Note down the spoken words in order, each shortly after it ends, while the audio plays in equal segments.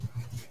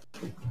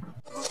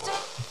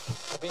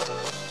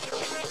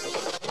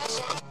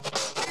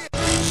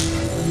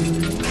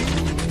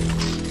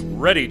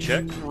Ready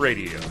Check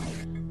Radio.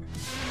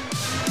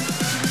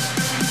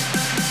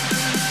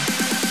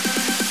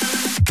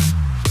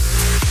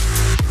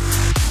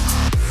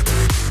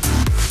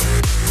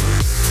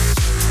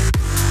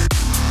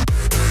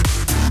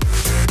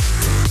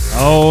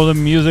 Oh, the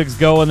music's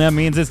going. That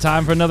means it's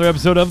time for another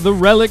episode of the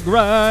Relic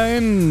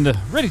Grind.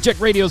 Ready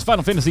Check Radio's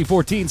Final Fantasy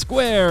XIV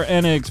Square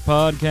Enix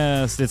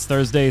podcast. It's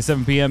Thursday,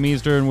 7 p.m.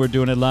 Eastern. We're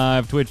doing it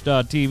live,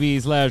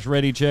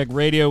 twitch.tv/Ready Check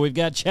Radio. We've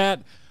got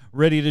chat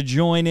ready to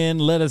join in.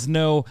 Let us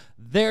know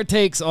their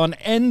takes on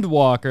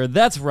Endwalker.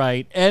 That's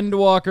right,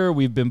 Endwalker.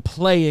 We've been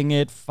playing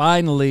it,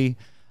 finally.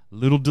 A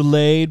little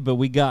delayed, but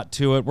we got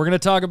to it. We're going to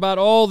talk about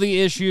all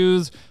the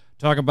issues,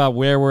 talk about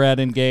where we're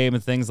at in game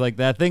and things like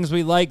that. Things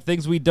we like,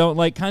 things we don't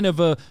like. Kind of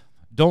a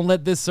don't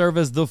let this serve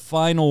as the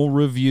final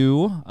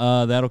review.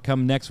 That'll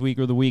come next week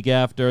or the week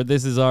after.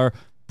 This is our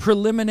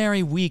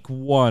preliminary week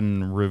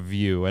 1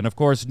 review. And of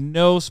course,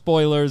 no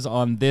spoilers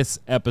on this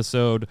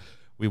episode.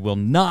 We will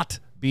not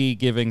be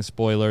giving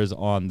spoilers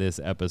on this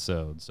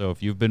episode. So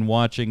if you've been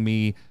watching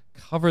me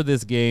cover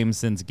this game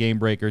since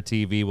Gamebreaker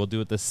TV, we'll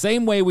do it the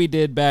same way we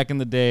did back in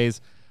the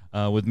days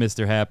with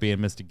Mr. Happy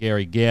and Mr.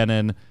 Gary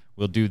Gannon.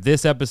 We'll do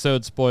this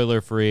episode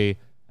spoiler-free,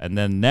 and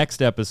then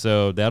next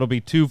episode, that'll be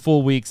 2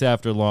 full weeks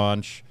after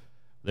launch.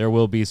 There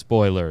will be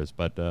spoilers,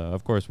 but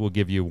of course, we'll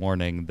give you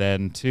warning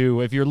then, too.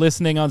 If you're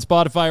listening on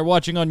Spotify or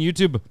watching on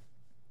YouTube,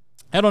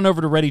 head on over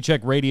to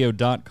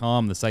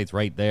ReadyCheckRadio.com. The site's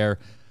right there.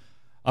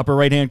 Upper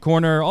right-hand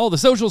corner, all the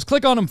socials.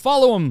 Click on them,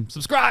 follow them,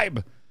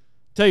 subscribe.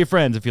 Tell your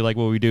friends if you like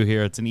what we do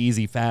here. It's an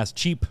easy, fast,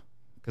 cheap,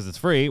 because it's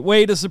free,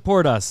 way to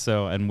support us.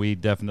 And we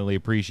definitely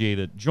appreciate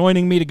it.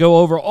 Joining me to go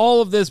over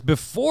all of this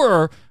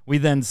before we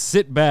then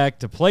sit back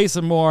to play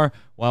some more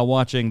while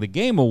watching the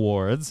Game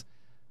Awards,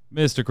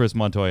 Mr. Chris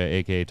Montoya,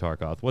 a.k.a.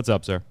 Tarkoth. What's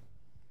up, sir?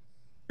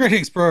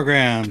 Greetings,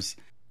 programs.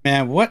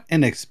 Man, what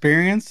an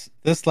experience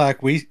this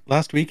last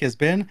week has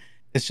been.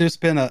 It's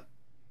just been a...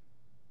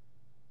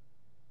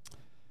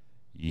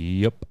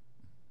 Yep.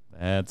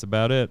 That's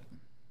about it.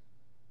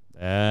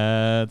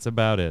 That's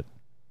about it.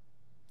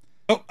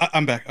 Oh,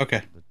 I'm back.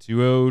 Okay. The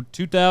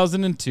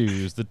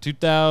 2002s. The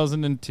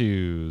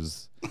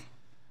 2002s.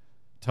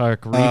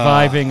 Tark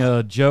reviving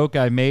a joke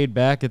I made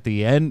back at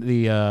the end,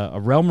 the A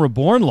Realm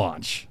Reborn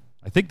launch.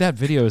 I think that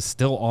video is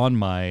still on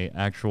my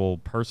actual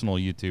personal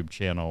YouTube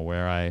channel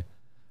where I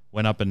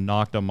went up and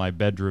knocked on my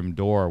bedroom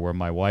door where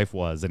my wife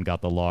was and got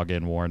the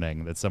login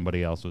warning that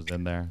somebody else was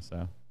in there.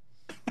 So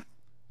it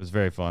was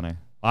very funny.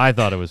 I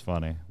thought it was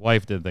funny.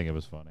 Wife didn't think it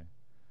was funny.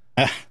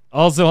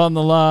 Also on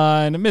the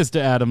line, Mr.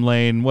 Adam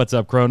Lane. What's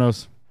up,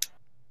 Kronos?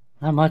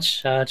 Not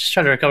much. Just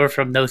trying to recover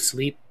from no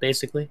sleep,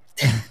 basically.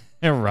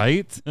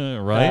 Right.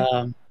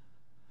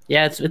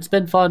 Yeah, it's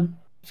been fun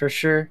for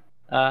sure.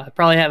 I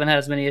probably haven't had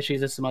as many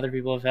issues as some other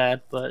people have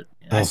had, but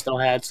I still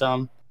had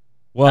some.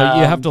 Well,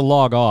 you have to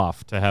log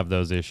off to have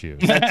those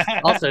issues. That's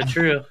also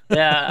true.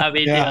 Yeah, I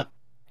mean, yeah.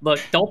 Look,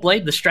 don't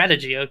blame the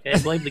strategy, okay?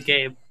 Blame the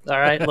game. All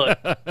right, look.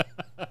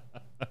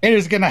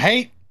 Haters gonna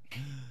hate.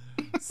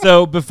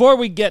 So before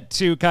we get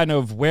to kind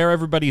of where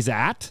everybody's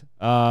at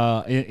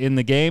in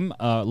the game,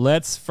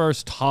 let's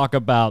first talk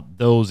about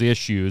those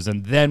issues,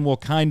 and then we'll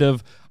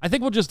I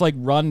think we'll just like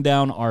run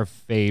down our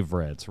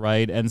favorites,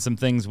 right? And some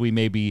things we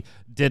maybe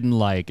didn't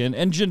like,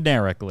 and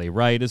generically,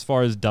 right? As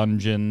far as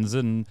dungeons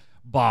and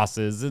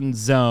bosses and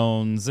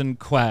zones and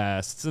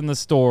quests and the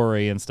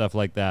story and stuff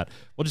like that.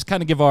 We'll just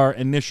kind of give our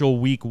initial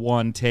week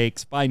 1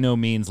 takes, by no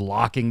means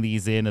locking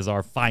these in as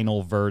our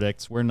final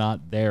verdicts. We're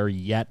not there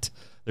yet.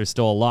 There's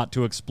still a lot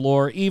to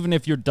explore. Even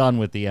if you're done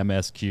with the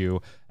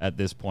MSQ at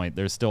this point,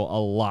 there's still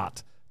a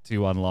lot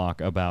to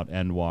unlock about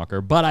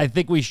Endwalker. But I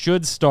think we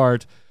should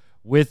start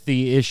with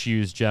the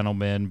issues,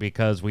 gentlemen,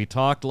 because we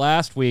talked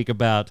last week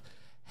about,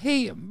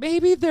 hey,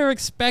 maybe they're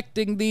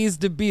expecting these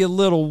to be a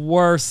little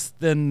worse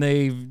than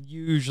they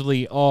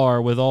usually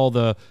are with all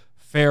the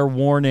fair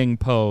warning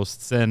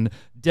posts and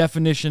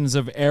definitions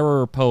of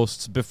error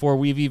posts before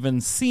we've even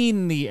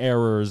seen the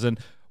errors, and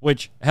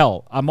which,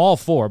 hell, I'm all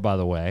for, by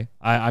the way.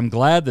 I'm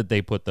glad that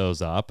they put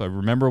those up. I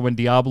remember when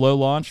Diablo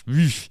launched,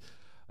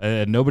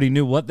 nobody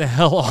knew what the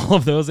hell all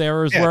of those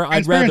errors were.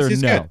 I'd rather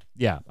know. Good.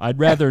 Yeah, I'd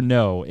rather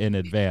know in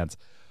advance.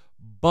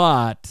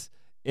 But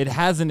it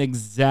hasn't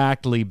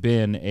exactly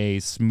been a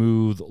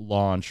smooth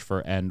launch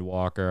for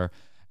Endwalker.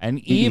 And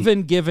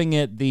even giving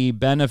it the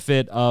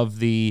benefit of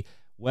the,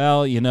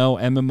 well, you know,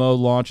 MMO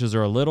launches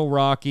are a little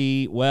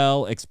rocky.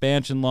 Well,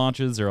 expansion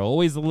launches are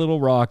always a little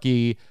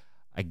rocky.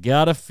 I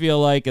gotta feel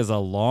like, as a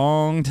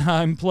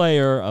long-time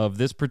player of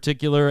this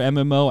particular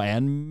MMO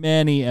and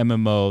many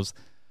MMOs,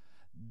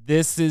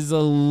 this is a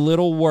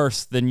little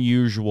worse than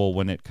usual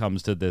when it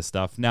comes to this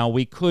stuff. Now,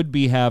 we could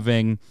be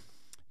having,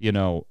 you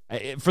know,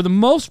 for the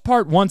most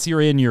part, once you're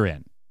in, you're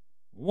in.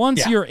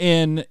 Once you're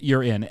in,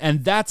 you're in.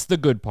 And that's the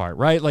good part,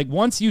 right? Like,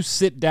 once you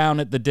sit down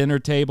at the dinner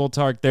table,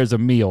 Tark, there's a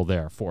meal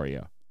there for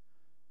you.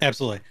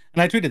 Absolutely.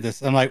 And I tweeted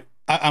this. I'm like,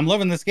 I'm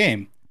loving this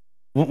game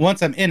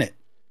once I'm in it.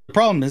 The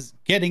problem is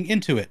getting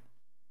into it.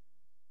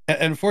 And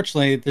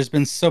unfortunately, there's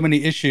been so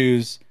many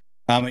issues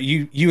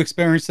You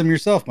experienced them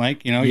yourself,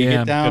 Mike. You Yeah,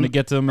 get down gonna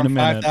get to them in a from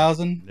minute.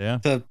 5,000 Yeah.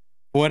 to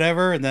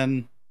whatever, and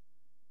then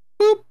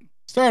boop,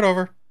 start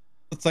over.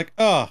 It's like,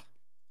 oh,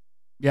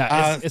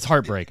 Yeah, it's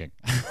heartbreaking.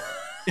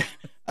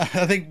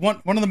 I think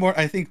one of the more,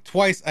 I think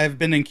twice I've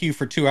been in queue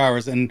for 2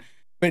 hours,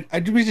 but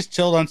we just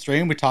chilled on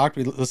stream. We talked,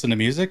 we listened to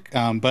music.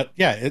 But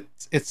yeah,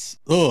 it's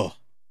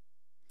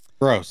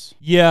gross.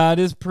 Yeah, it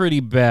is pretty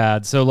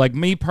bad. So, like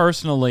me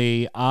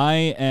personally,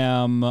 I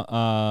am.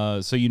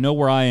 So you know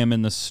where I am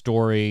in the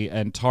story,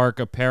 and Tark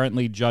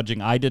apparently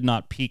judging. I did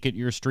not peek at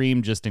your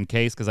stream just in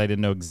case because I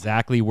didn't know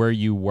exactly where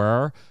you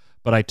were.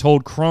 But I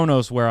told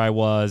Kronos where I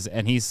was,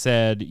 and he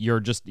said you're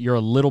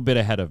a little bit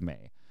ahead of me.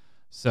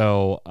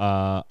 So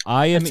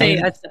I am.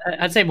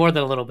 I'd say more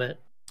than a little bit.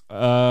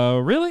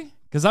 Really?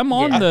 Because I'm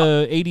on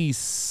the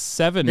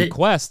 87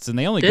 quests, and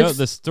they only go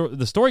the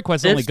story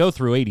quests only go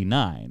through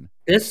 89.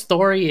 This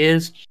story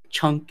is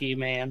chunky,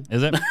 man.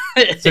 Is it?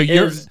 So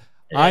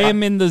I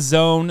am in the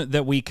zone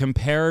that we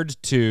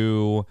compared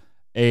to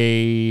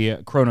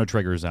a Chrono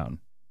Trigger zone.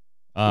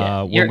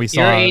 When we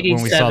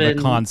saw the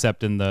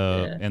concept in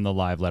the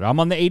live letter. I'm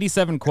on the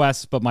 87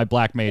 quests, but my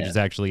Black Mage is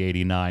actually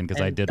 89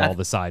 because I did all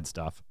the side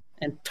stuff.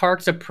 And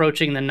Tark's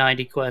approaching the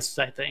 90 quests,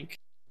 I think.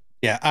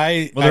 Yeah,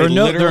 there are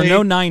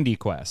no 90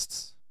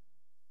 quests.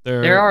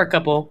 There are a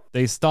couple.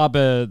 They stop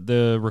at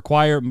the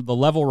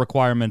level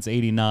requirements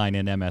 89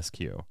 in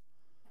MSQ.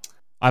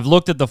 I've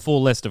looked at the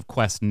full list of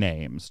quest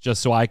names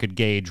just so I could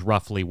gauge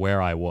roughly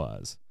where I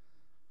was.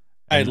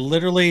 I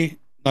literally,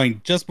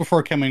 just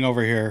before coming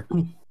over here,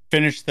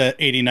 finished the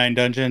 89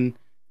 dungeon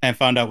and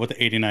found out what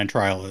the 89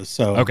 trial is.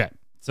 So okay,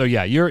 so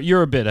yeah,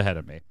 you're a bit ahead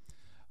of me.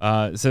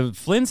 So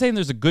Flynn's saying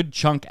there's a good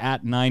chunk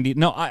at 90.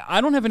 No,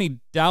 I don't have any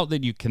doubt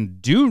that you can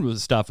do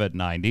stuff at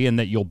 90 and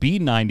that you'll be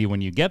 90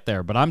 when you get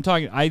there. But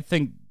I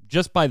think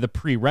just by the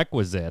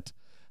prerequisite,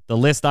 the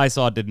list I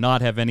saw did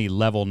not have any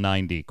level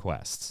 90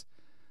 quests.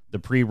 The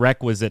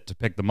prerequisite to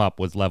pick them up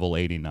was level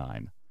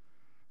 89.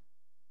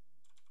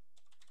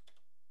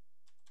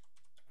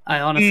 I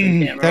honestly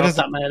can't remember off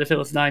the top of my head if it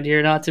was 90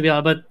 or not, to be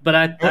honest. But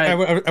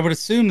I would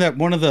assume that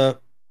one of the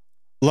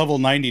level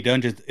 90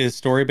 dungeons is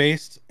story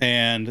based,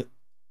 and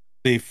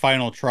the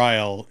final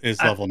trial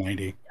is level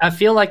 90. I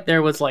feel like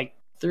there was like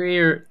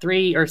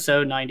three or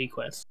so 90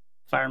 quests,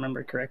 if I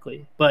remember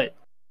correctly. But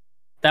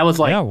that was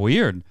like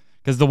weird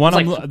because the one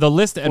the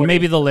list, and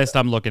maybe the list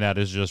I'm looking at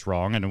is just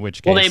wrong. And in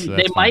which case,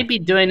 they might be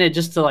doing it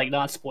just to like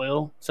not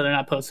spoil, so they're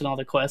not posting all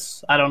the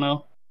quests. I don't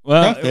know.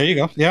 Well, there you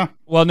go. Yeah.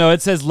 Well, no,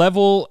 it says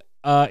level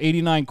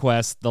 89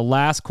 quest. The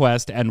last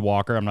quest,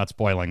 Endwalker. I'm not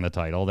spoiling the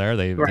title there.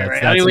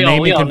 That's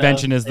naming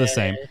convention is the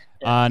same.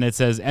 And it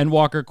says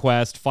Endwalker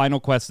quest, final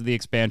quest of the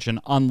expansion,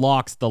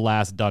 unlocks the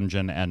last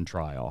dungeon and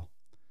trial.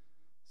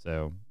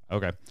 So,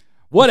 okay.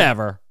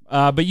 Whatever.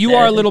 But you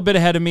are a little bit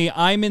ahead of me.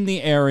 I'm in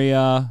the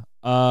area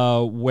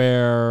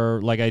where,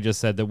 like I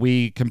just said, that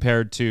we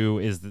compared to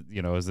is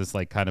this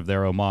like kind of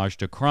their homage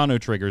to Chrono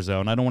Trigger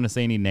Zone. I don't want to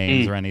say any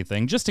names or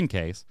anything, just in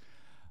case.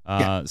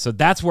 So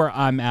that's where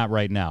I'm at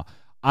right now.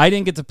 I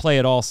didn't get to play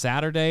it all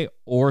Saturday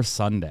or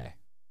Sunday.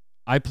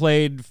 I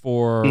played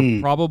for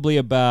probably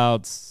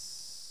about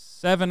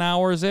 7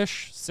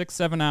 hours-ish,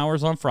 6-7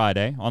 hours on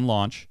Friday on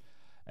launch,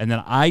 and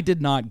then I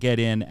did not get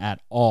in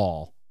at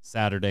all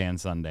Saturday and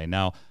Sunday.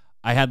 Now,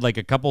 I had like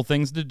a couple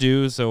things to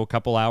do, so a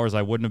couple hours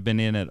I wouldn't have been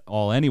in at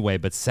all anyway,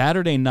 but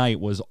Saturday night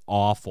was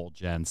awful,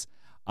 gents.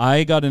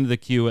 I got into the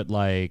queue at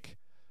like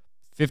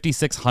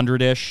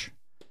 5,600-ish,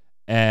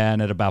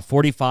 and at about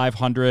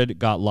 4,500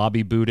 got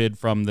lobby booted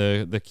from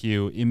the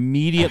queue,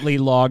 immediately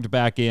logged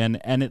back in,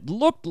 and it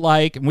looked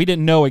like, and we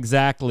didn't know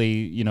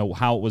exactly,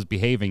 how it was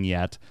behaving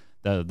yet.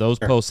 Those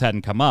posts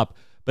hadn't come up,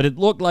 but it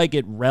looked like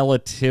it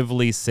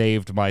relatively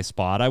saved my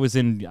spot. I was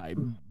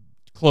in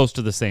close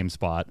to the same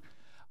spot.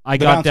 I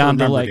got down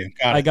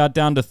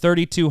to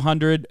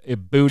 3,200.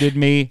 It booted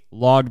me,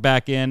 logged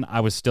back in.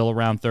 I was still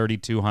around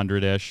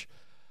 3,200-ish.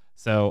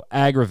 So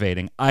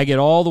aggravating. I get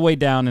all the way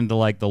down into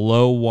like the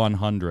low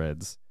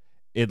 100s.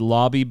 It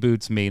lobby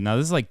boots me. Now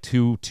this is like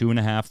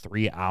 2.5,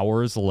 3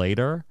 hours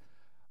later.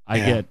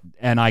 I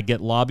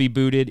get lobby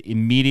booted,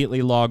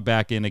 immediately log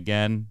back in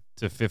again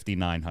to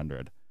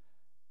 5,900.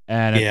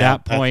 And at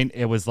that point,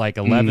 it was like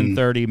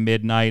 11:30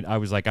 midnight. I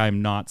was like,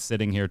 I'm not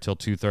sitting here till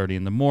 2:30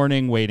 in the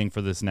morning waiting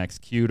for this next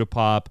queue to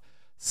pop.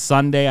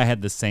 Sunday, I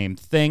had the same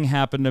thing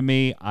happen to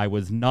me. I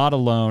was not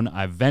alone.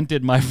 I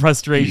vented my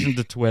frustration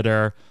to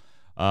Twitter.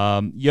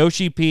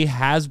 Yoshi P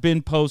has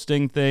been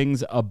posting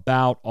things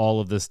about all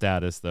of the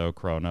status, though,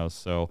 Kronos.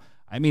 So,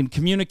 I mean,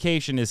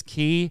 communication is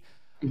key.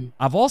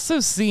 I've also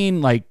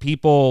seen like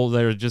people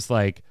that are just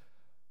like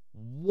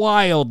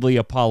wildly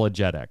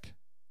apologetic.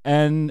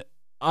 And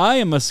I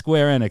am a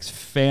Square Enix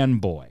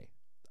fanboy.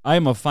 I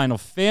am a Final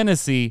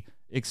Fantasy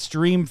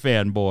extreme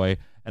fanboy.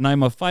 And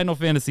I'm a Final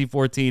Fantasy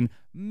 14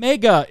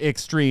 mega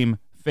extreme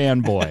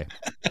fanboy.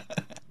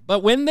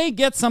 But when they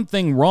get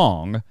something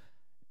wrong,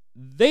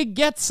 they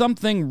get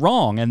something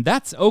wrong, and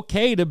that's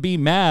okay to be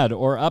mad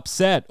or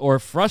upset or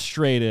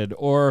frustrated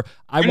or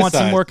I want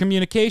some more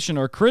communication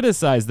or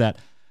criticize that.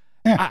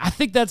 I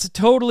think that's a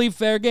totally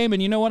fair game.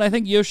 And you know what? I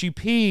think Yoshi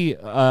P,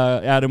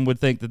 Adam, would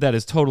think that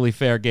is totally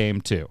fair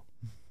game too.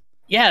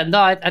 Yeah,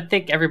 no, I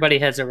think everybody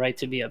has a right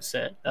to be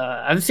upset.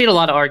 I've seen a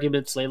lot of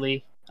arguments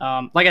lately.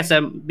 Like I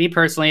said, me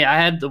personally, I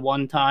had the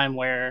one time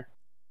where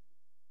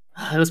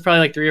it was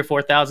probably like 3,000 or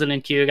 4,000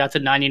 in queue, got to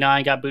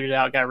 99, got booted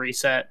out, got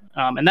reset.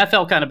 And that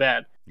felt kind of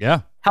bad.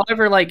 Yeah.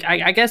 However, like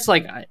I guess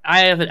like I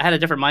had a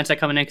different mindset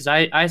coming in because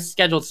I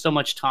scheduled so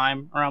much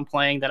time around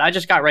playing that I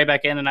just got right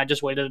back in and I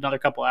just waited another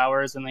couple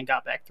hours and then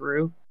got back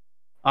through.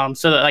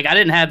 So that, like I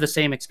didn't have the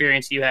same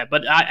experience you had,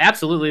 but I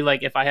absolutely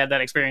like if I had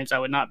that experience, I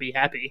would not be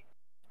happy.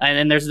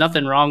 And there's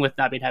nothing wrong with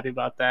not being happy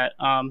about that.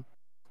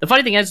 The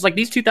funny thing is, like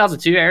these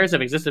 2002 errors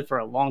have existed for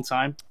a long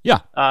time. Yeah.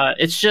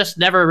 It's just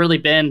never really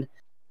been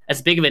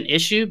as big of an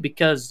issue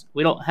because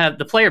we don't have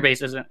the player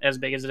base isn't as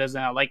big as it is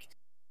now. Like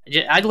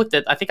I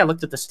think I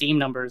looked at the Steam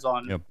numbers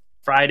on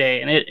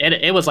Friday, and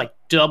it was like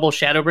double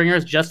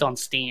Shadowbringers just on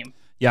Steam.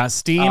 Yeah,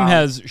 Steam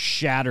has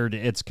shattered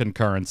its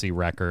concurrency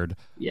record.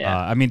 Yeah.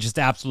 I mean, just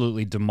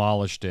absolutely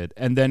demolished it.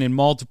 And then in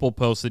multiple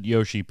posts that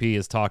Yoshi P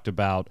has talked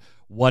about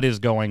what is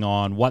going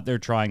on, what they're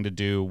trying to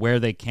do, where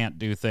they can't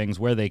do things,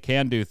 where they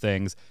can do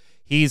things,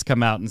 he's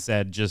come out and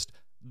said just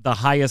the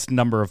highest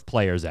number of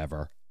players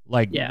ever.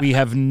 Like, we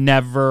have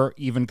never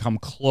even come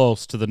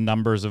close to the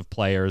numbers of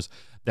players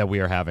that we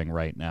are having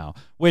right now,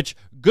 which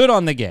good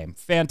on the game.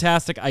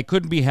 Fantastic. I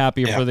couldn't be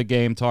happier for the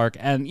game, Tark.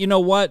 And you know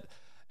what?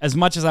 As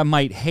much as I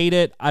might hate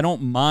it, I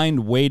don't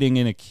mind waiting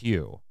in a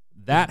queue.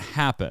 That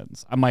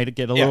happens. I might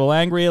get a little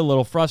angry, a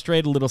little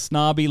frustrated, a little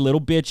snobby, a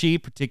little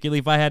bitchy, particularly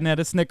if I hadn't had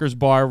a Snickers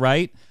bar,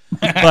 right?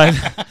 But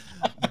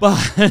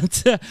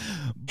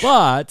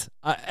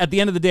at the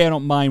end of the day, I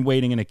don't mind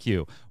waiting in a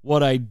queue.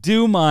 What I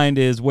do mind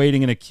is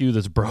waiting in a queue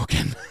that's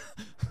broken.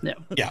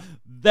 Yeah.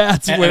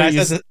 That's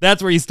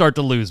where you start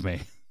to lose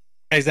me.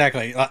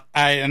 Exactly.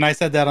 I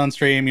said that on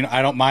stream. You know,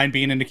 I don't mind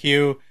being in the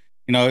queue.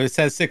 You know, it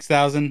says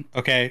 6,000.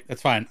 Okay,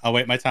 that's fine. I'll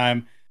wait my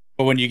time.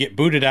 But when you get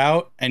booted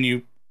out and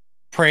you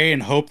pray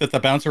and hope that the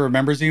bouncer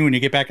remembers you when you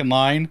get back in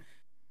line,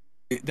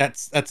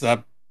 that's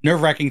a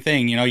nerve-wracking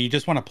thing. You know, you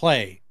just want to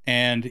play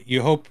and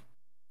you hope.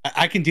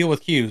 I can deal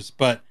with queues,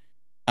 but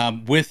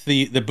with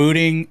the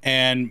booting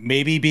and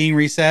maybe being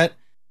reset,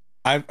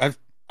 I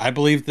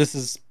believe this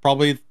is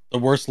probably the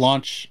worst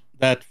launch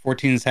that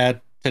 14 has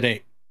had to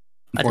date.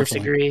 I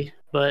disagree,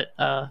 but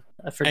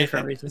for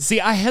different reasons. See,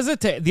 I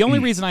hesitate. The only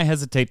reason I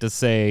hesitate to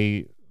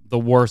say the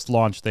worst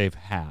launch they've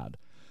had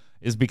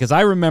is because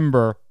I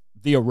remember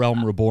the A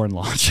Realm Reborn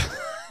launch.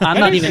 I'm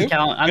not even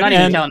counting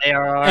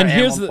ARR and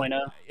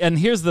 1.0. And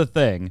here's the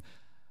thing.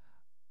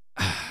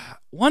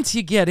 Once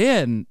you get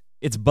in,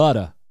 it's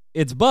butter.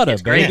 It's butter,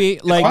 baby.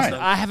 Like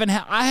I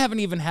haven't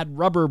even had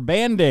rubber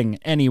banding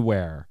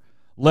anywhere,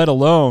 let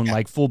alone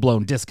like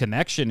full-blown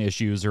disconnection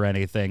issues or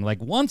anything.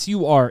 Like once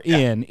you are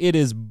in, it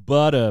is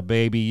butter,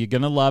 baby. You're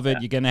going to love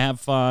it. You're going to have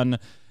fun.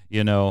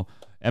 You know,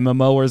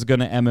 MMOers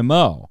going to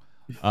MMO.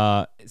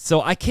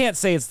 So I can't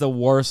say it's the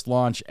worst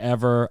launch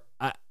ever.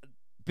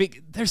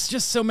 There's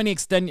just so many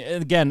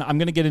again, I'm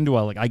going to get into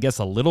I guess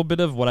a little bit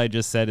of what I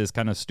just said is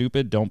kind of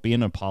stupid. Don't be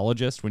an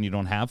apologist when you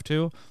don't have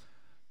to.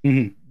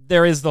 Mm-hmm.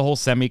 There is the whole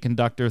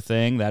semiconductor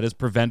thing that is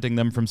preventing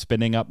them from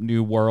spinning up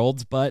new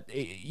worlds, but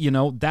you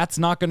know, that's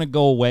not going to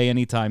go away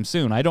anytime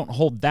soon. I don't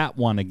hold that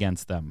one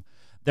against them.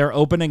 They're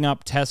opening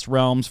up test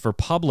realms for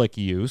public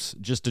use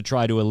just to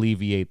try to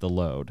alleviate the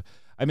load.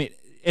 I mean,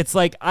 it's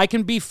like I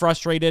can be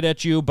frustrated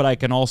at you, but I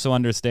can also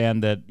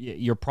understand that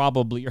your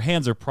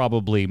hands are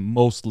probably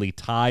mostly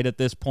tied at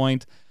this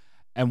point.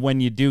 And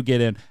when you do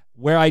get in,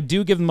 where I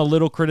do give them a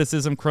little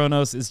criticism,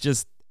 Kronos, is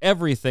just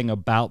everything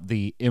about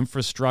the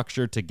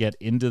infrastructure to get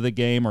into the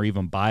game or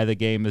even buy the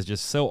game is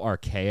just so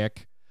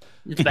archaic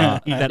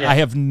that I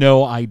have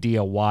no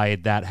idea why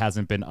that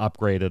hasn't been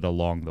upgraded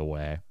along the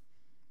way.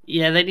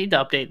 Yeah, they need to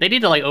update. They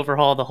need to like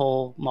overhaul the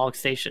whole Mog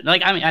Station.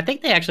 Like, I mean, I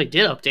think they actually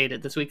did update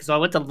it this week. So I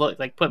went to look,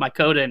 like, put my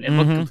code in. It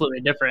looked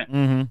completely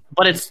different,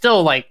 but it's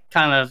still like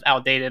kind of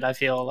outdated. I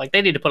feel like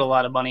they need to put a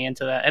lot of money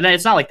into that, and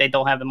it's not like they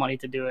don't have the money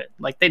to do it.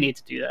 Like, they need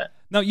to do that.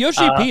 Now,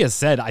 Yoshi P has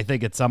said, I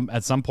think at some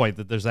point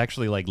that there's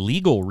actually like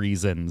legal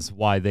reasons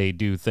why they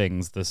do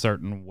things the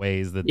certain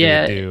ways that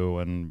they do,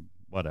 and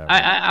whatever.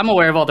 I'm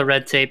aware of all the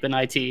red tape in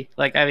IT.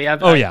 Like, I mean,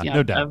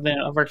 no doubt.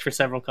 I've worked for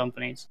several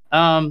companies.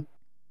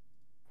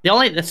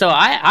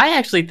 I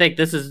actually think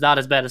this is not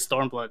as bad as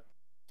Stormblood.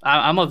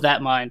 I'm of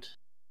that mind.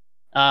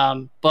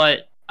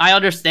 But I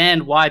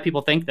understand why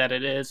people think that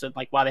it is and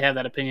like why they have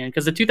that opinion.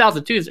 Because the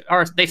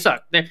 2002s they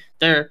suck.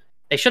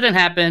 They shouldn't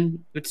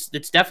happen. It's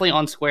definitely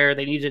on Square.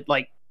 They need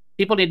to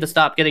people need to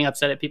stop getting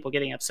upset at people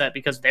getting upset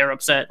because they're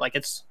upset. Like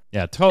it's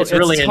really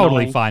totally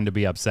annoying. Fine to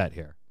be upset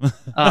here.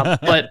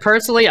 But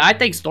personally, I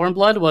think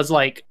Stormblood was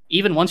like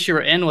even once you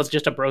were in was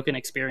just a broken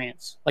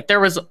experience. Like there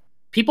was.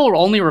 People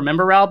only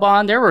remember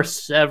Raubon. There were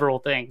several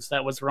things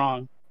that was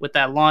wrong with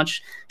that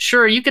launch.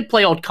 Sure, you could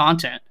play old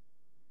content,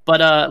 but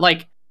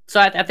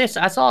at this,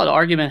 I saw an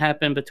argument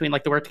happen between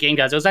like the Work the Game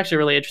guys. It was actually a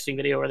really interesting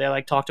video where they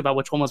like talked about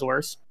which one was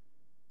worse.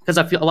 because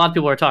I feel a lot of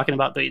people are talking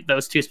about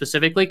those two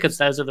specifically because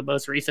those are the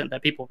most recent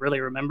that people really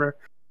remember.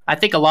 I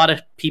think a lot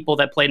of people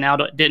that play now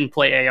didn't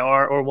play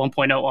AR or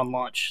 1.0 on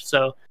launch,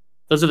 so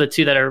those are the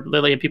two that are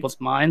literally in people's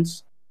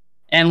minds.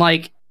 And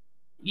like,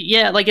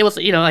 yeah, like it was,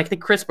 I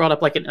think Chris brought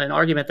up like an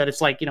argument that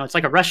it's like, it's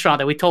like a restaurant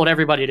that we told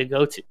everybody to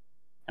go to,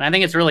 and I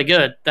think it's really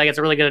good. Like it's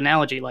a really good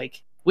analogy.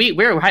 Like well,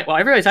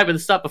 everybody's hyping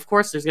this up. Of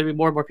course, there's gonna be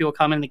more and more people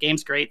coming. The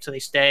game's great, so they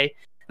stay.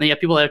 And then you have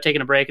people that are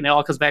taking a break, and it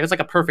all comes back. It's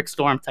like a perfect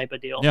storm type of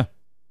deal. Yeah.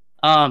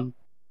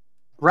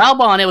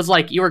 Raubon, it was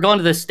like you were going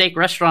to this steak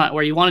restaurant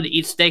where you wanted to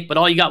eat steak, but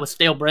all you got was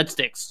stale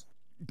breadsticks.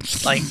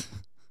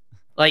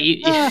 Like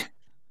you,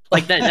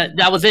 like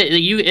that was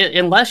it.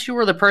 Unless you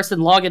were the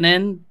person logging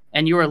in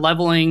and you were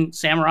leveling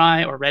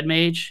Samurai or Red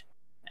Mage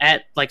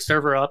at like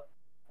server up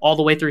all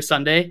the way through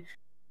Sunday,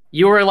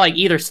 you were like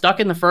either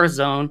stuck in the first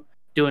zone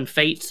doing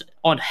fates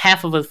on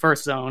half of the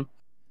first zone,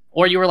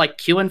 or you were like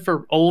queuing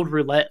for old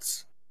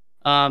roulettes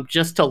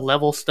just to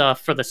level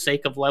stuff for the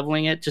sake of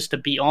leveling it, just to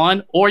be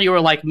on, or you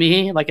were like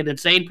me, like an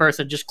insane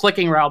person, just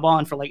clicking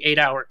Raubon for like 8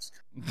 hours.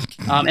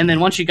 And then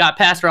once you got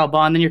past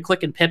Raubon, then you're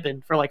clicking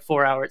Pippin for like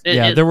 4 hours.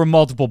 There were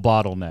multiple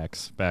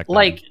bottlenecks back then.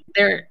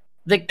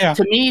 Like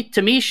to me,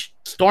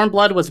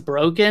 Stormblood was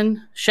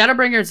broken.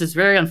 Shadowbringers is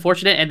very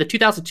unfortunate, and the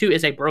 2002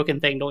 is a broken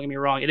thing. Don't get me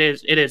wrong; it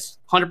is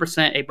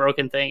 100% a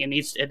broken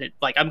thing.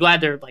 I'm glad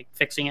they're like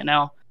fixing it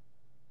now.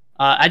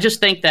 I just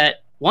think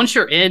that once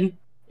you're in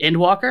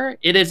Endwalker,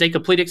 it is a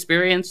complete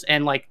experience,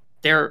 and I've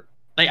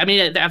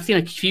seen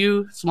a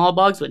few small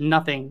bugs, but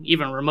nothing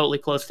even remotely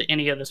close to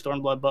any of the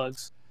Stormblood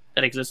bugs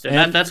that existed.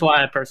 That's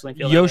why I personally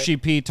feel Yoshi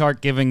P.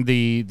 Tart giving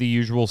the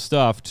usual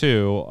stuff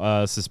too.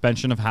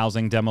 Suspension of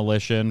housing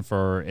demolition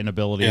for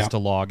inabilities to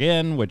log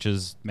in, which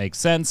makes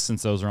sense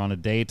since those are on a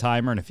day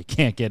timer, and if you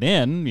can't get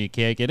in, you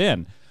can't get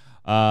in.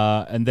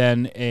 And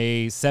then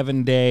a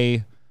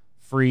 7-day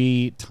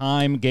free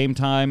game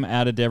time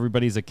added to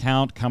everybody's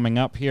account coming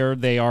up here.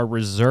 They are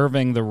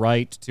reserving the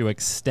right to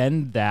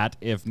extend that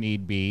if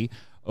need be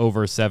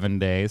over 7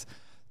 days.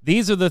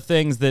 These are the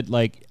things that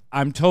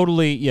I'm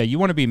totally, you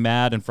want to be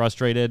mad and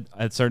frustrated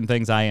at certain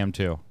things. I am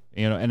too,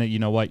 and you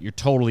know what? You're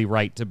totally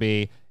right to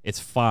be. It's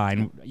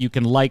fine. You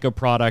can like a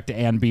product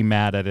and be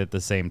mad at it at the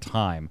same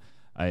time.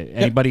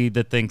 Anybody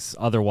that thinks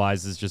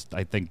otherwise is just,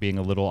 I think, being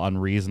a little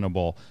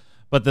unreasonable.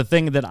 But the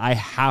thing that I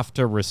have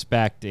to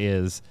respect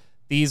is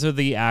these are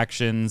the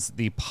actions,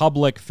 the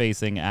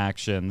public-facing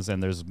actions,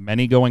 and there's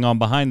many going on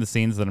behind the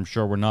scenes that I'm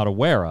sure we're not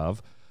aware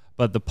of,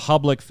 but the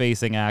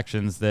public-facing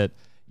actions that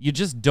you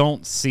just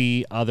don't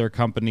see other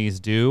companies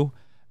do.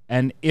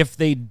 And if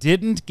they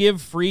didn't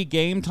give free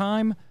game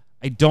time,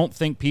 I don't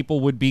think people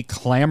would be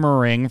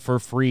clamoring for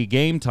free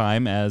game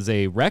time as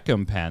a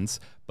recompense.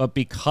 But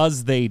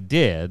because they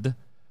did,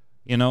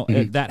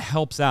 that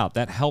helps out.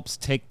 That helps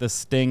take the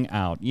sting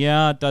out.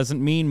 Yeah, it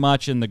doesn't mean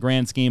much in the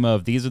grand scheme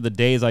of these are the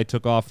days I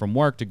took off from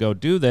work to go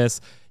do this.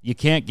 You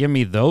can't give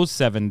me those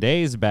 7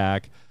 days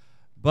back.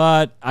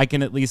 But I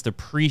can at least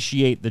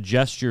appreciate the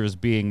gestures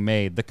being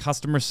made, the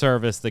customer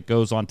service that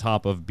goes on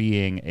top of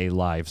being a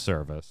live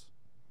service.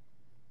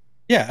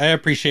 Yeah, I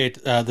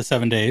appreciate the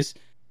 7 days.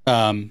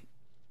 For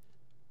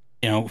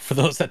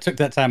those that took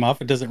that time off,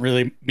 it doesn't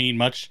really mean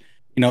much.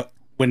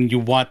 When you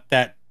want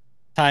that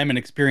time and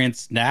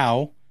experience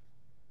now,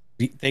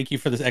 thank you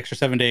for this extra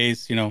 7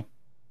 days.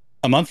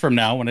 A month from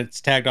now, when it's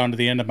tagged on to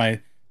the end of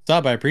my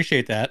sub, I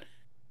appreciate that.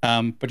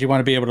 But you want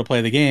to be able to play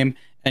the game.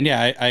 And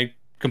yeah, I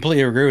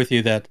completely agree with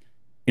you that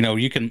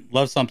you can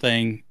love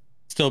something,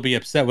 still be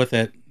upset with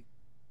it,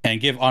 and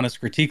give honest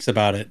critiques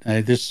about it.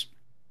 There's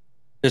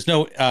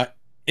no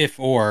if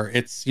or.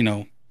 It's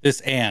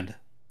this and.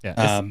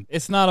 Yeah,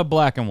 it's not a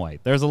black and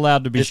white. There's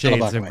allowed to be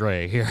shades of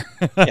gray here.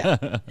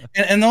 Yeah,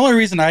 and the only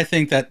reason I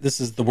think that this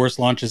is the worst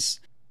launch is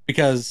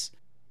because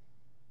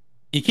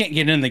you can't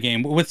get in the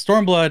game with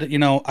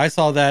Stormblood. I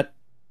saw that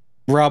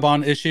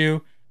Raubon issue.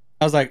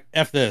 I was like,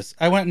 F this.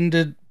 I went and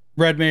did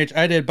Red Mage,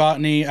 I did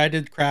botany, I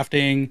did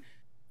crafting,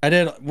 I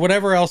did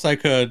whatever else I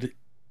could,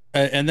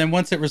 and then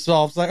once it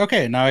resolves, like,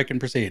 okay, now I can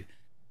proceed.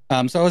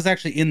 So I was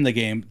actually in the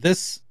game.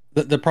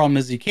 The problem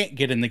is you can't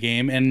get in the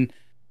game, and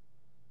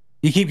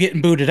you keep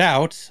getting booted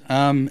out,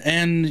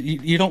 and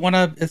you don't want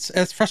to.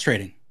 It's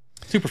frustrating,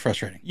 super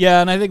frustrating. Yeah,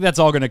 and I think that's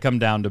all going to come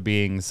down to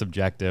being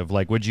subjective.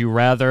 Like, would you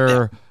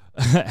rather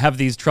have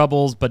these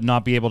troubles but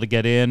not be able to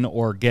get in,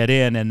 or get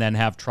in and then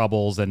have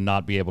troubles and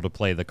not be able to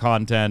play the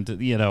content?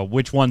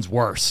 Which one's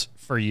worse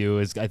for you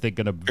is, I think,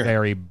 going to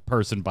vary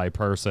person by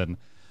person.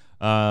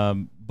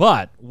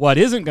 But what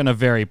isn't going to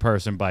vary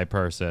person by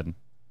person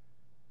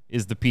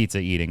is the pizza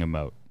eating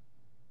emote.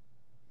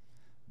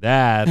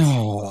 That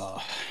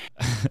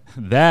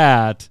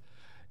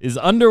is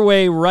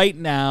underway right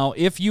now.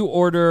 If you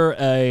order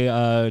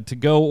a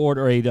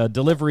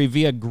delivery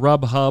via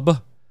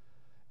Grubhub,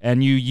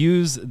 and you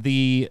use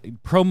the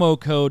promo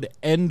code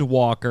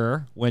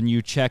Endwalker when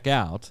you check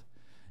out,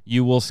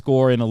 you will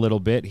score in a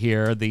little bit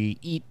here the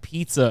Eat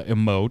Pizza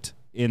emote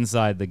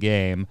inside the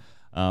game.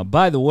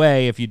 By the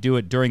way, if you do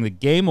it during the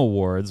Game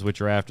Awards, which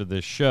are after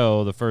this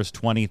show, the first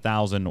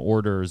 20,000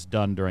 orders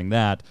done during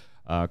that,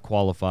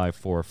 qualify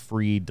for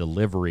free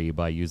delivery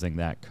by using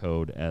that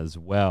code as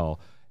well.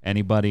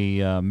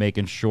 Anybody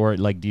making sure,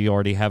 like, do you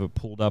already have it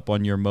pulled up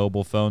on your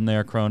mobile phone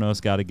there,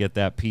 Kronos? Got to get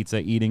that pizza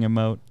eating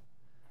emote?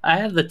 I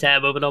have the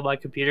tab open on my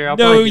computer. I'll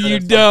No, probably do it you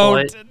at some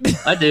don't.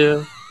 point.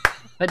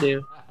 I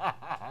do.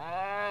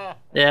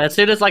 Yeah, as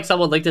soon as like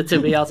someone linked it to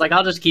me, I was like,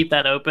 I'll just keep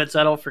that open so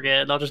I don't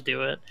forget, and I'll just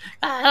do it.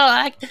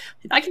 I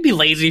can be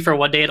lazy for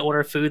one day and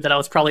order food that I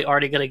was probably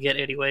already gonna get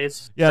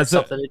anyways. Yeah,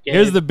 so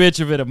here's the bitch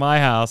of it at my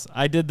house.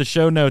 I did the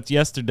show notes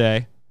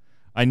yesterday.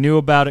 I knew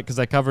about it because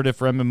I covered it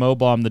for MMO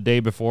Bomb the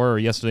day before or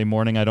yesterday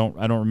morning. I don't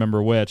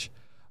remember which.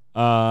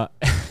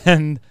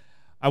 And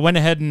I went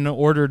ahead and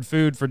ordered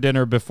food for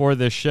dinner before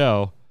this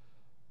show,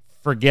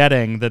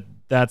 forgetting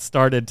that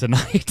started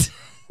tonight.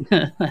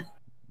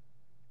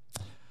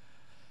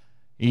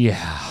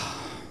 Yeah.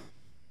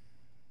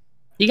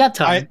 You got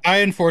time. I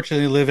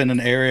unfortunately live in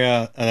an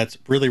area that's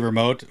really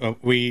remote.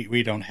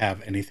 We don't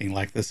have anything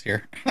like this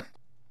here.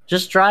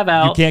 Just drive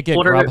out. You can't get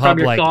order it Grubhub from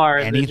your like car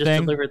and then anything?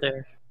 just deliver it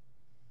there.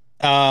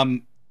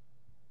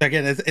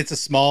 Again, it's a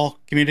small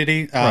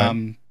community.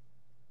 Right.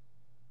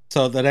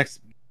 So the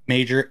next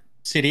major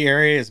city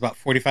area is about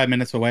 45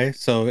 minutes away.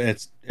 So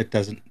it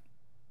doesn't.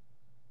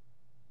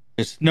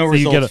 There's no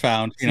results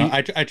found.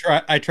 I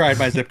tried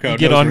my zip code. You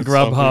get on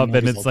Grubhub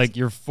and it's like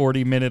your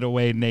 40-minute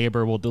away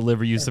neighbor will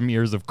deliver you some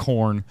ears of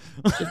corn.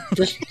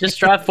 just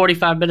drive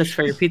 45 minutes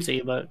for your pizza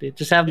emote, dude.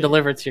 Just have them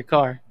delivered to your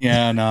car.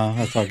 Yeah, no,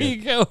 that's all good. There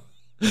you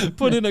go.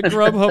 Put in a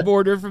Grubhub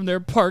order from their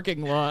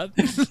parking lot.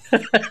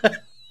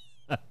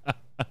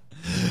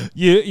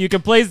 You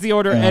can place the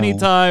order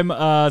anytime,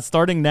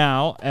 starting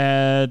now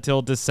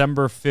until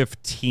December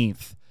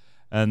 15th.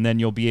 And then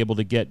you'll be able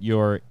to get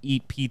your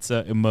Eat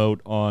Pizza emote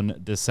on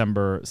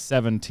December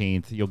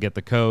 17th. You'll get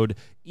the code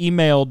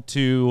emailed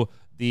to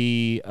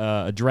the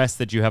address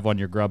that you have on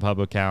your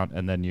Grubhub account,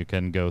 and then you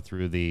can go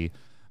through the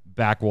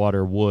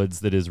backwater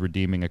woods that is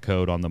redeeming a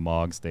code on the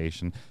Mog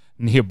station.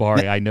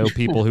 Niabari, I know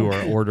people who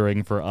are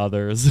ordering for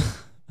others.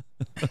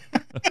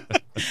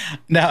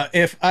 Now,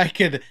 if I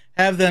could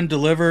have them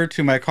deliver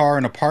to my car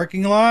in a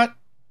parking lot,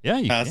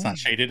 yeah, that's not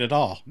shaded at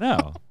all.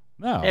 No.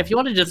 Hey, if you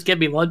want to just give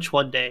me lunch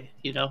one day,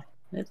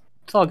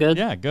 it's all good.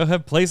 Yeah, go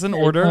ahead, place an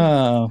order,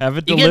 have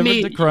it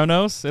delivered to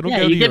Kronos. It'll go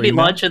to you give me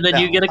email. lunch and then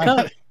you get a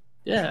cup.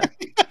 Yeah.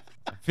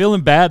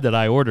 Feeling bad that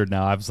I ordered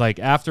now. I was like,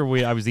 after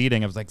I was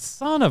eating, I was like,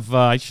 son of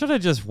I should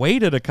have just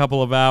waited a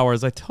couple of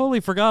hours. I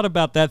totally forgot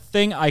about that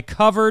thing I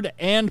covered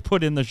and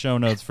put in the show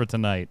notes for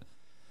tonight.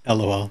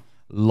 LOL.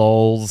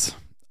 Lols.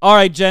 All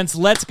right, gents,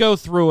 let's go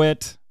through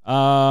it.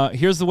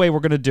 Here's the way we're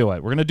going to do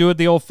it. We're going to do it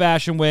the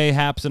old-fashioned way.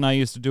 Haps and I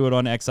used to do it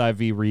on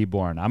XIV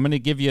Reborn. I'm going to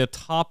give you a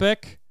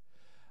topic.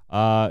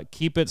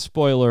 Keep it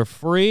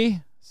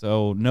spoiler-free.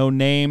 So no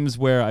names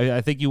where I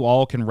think you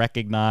all can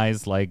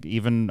recognize, like,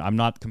 even I'm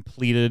not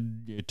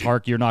completed,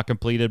 Tark, you're not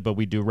completed, but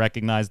we do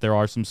recognize there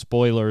are some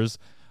spoilers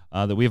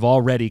that we've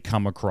already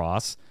come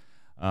across,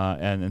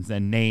 and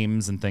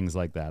names and things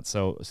like that.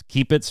 So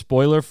keep it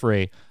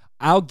spoiler-free.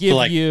 I'll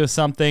give you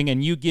something,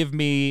 and you give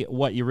me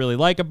what you really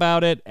like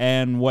about it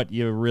and what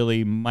you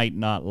really might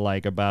not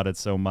like about it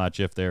so much,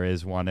 if there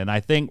is one. And I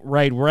think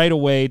right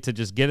away, to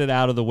just get it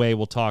out of the way,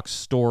 we'll talk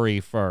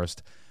story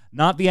first.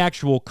 Not the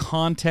actual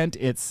content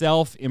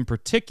itself in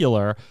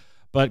particular,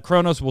 but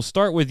Kronos, we'll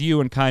start with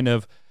you and kind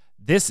of,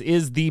 this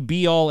is the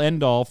be-all,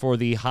 end-all for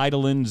the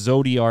Hydaelyn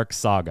Zodiark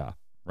saga,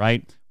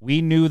 right?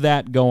 We knew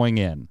that going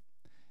in.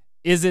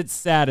 Is it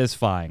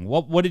satisfying?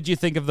 What did you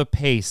think of the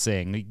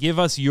pacing? Give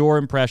us your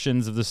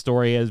impressions of the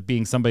story as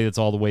being somebody that's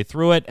all the way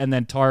through it, and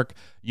then Tark,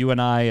 you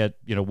and I at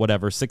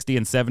 60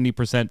 and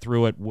 70%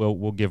 through it,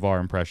 we'll give our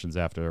impressions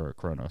after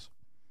Kronos.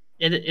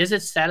 Is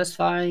it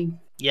satisfying?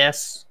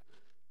 Yes.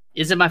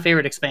 Is it my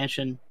favorite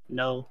expansion?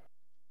 No.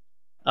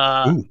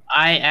 I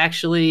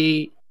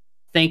actually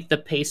think the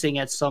pacing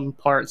at some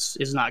parts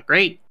is not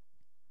great,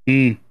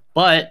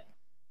 but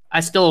I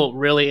still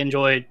really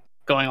enjoyed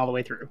going all the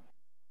way through.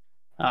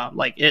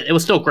 It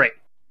was still great.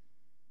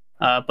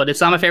 But it's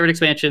not my favorite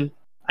expansion.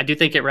 I do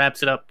think it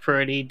wraps it up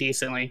pretty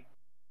decently.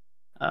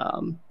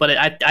 But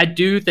I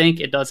do think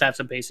it does have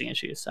some pacing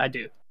issues. I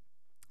do.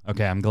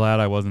 Okay, I'm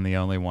glad I wasn't the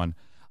only one.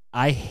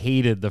 I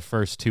hated the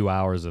first 2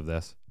 hours of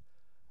this.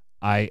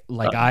 I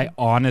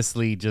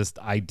honestly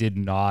I did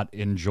not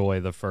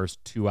enjoy the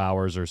first 2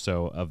 hours or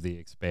so of the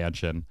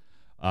expansion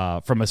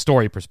from a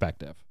story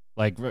perspective.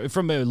 Like,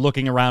 from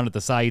looking around at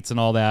the sites and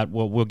all that,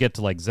 we'll get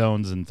to like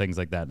zones and things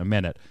like that in a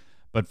minute.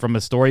 But from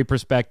a story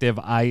perspective,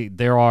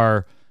 there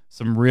are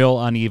some real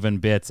uneven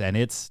bits, and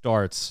it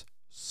starts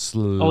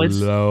slowly.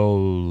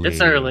 It's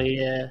early,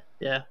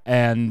 yeah.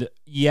 And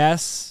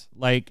yes,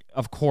 like,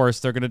 of course,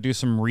 they're going to do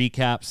some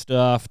recap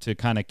stuff to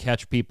kind of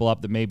catch people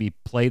up that maybe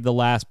played the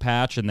last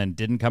patch and then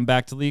didn't come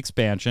back to the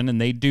expansion,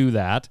 and they do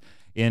that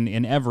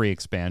in every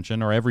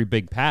expansion or every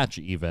big patch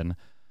even.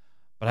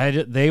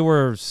 But they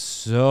were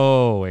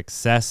so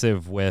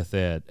excessive with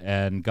it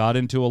and got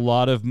into a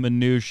lot of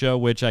minutia,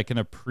 which I can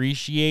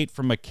appreciate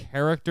from a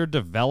character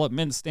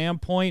development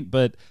standpoint.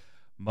 But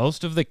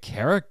most of the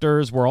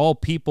characters were all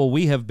people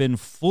we have been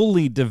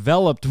fully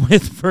developed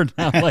with for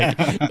now like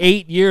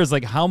 8 years.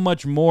 Like, how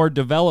much more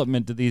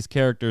development do these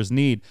characters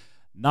need?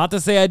 Not to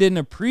say I didn't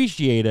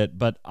appreciate it,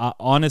 but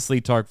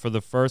honestly, Tark, for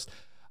the first,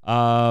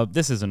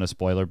 this isn't a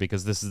spoiler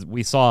because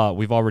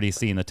we've already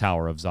seen the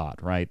Tower of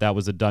Zot, right? That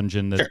was a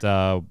dungeon that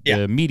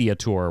the media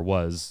tour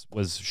was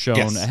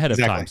shown ahead of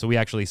time, so we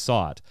actually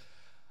saw it.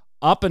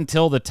 Up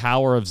until the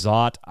Tower of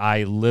Zot,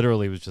 I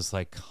literally was just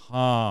like,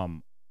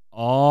 come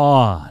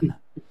on.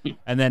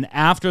 And then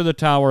after the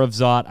Tower of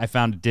Zot, I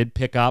found it did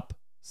pick up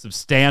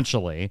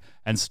substantially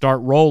and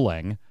start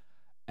rolling.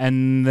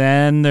 And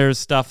then there's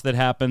stuff that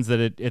happens that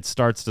it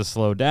starts to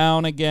slow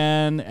down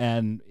again,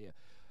 and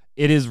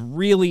it is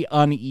really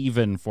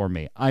uneven for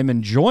me. I'm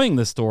enjoying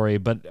the story,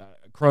 but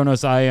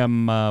Kronos, I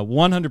am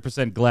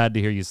 100% glad to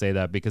hear you say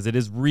that because it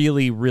is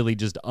really, really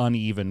just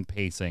uneven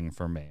pacing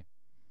for me.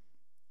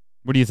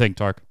 What do you think,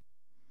 Tark?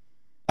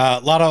 A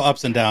lot of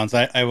ups and downs.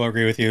 I will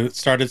agree with you. It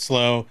started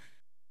slow.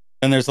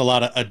 Then there's a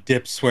lot of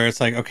dips where it's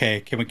like,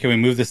 okay, can we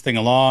move this thing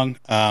along?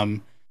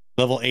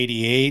 Level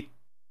 88,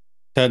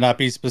 to not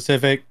be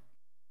specific.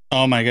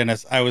 Oh my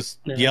goodness. I was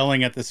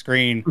yelling at the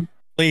screen,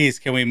 please,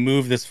 can we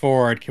move this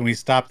forward? Can we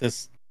stop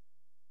this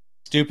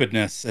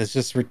stupidness? It's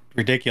just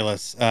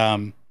ridiculous.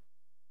 I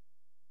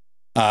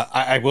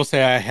will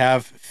say I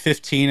have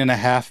 15 and a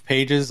half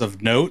pages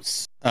of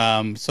notes.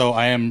 So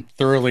I am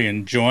thoroughly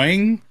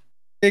enjoying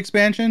the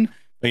expansion.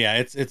 But yeah,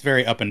 it's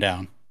very up and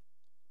down.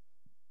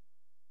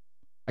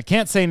 I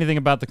can't say anything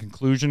about the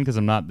conclusion because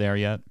I'm not there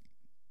yet.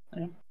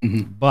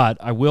 Mm-hmm. But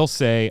I will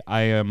say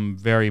I am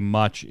very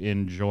much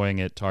enjoying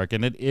it, Tark.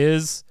 And it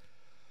is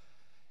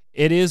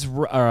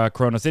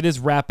Kronos. It is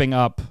wrapping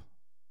up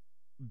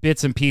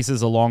bits and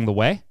pieces along the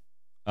way.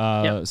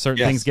 Certain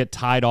things get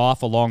tied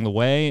off along the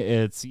way.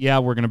 It's,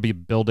 we're going to be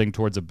building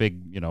towards a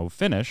big,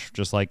 finish,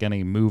 just like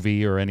any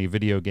movie or any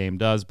video game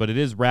does. But it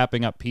is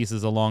wrapping up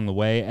pieces along the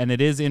way. And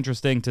it is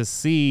interesting to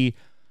see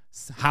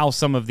how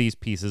some of these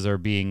pieces are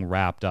being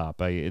wrapped up.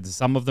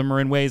 Some of them are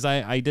in ways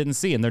I didn't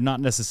see, and they're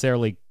not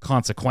necessarily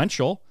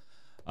consequential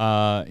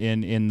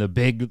in the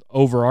big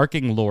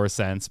overarching lore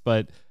sense,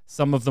 but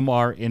some of them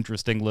are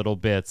interesting little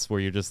bits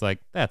where you're just like,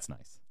 that's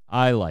nice.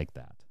 I like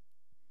that.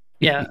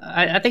 Yeah,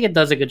 I think it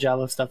does a good job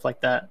of stuff like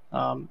that.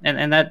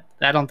 And that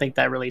I don't think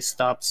that really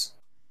stops.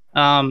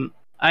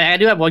 I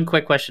do have one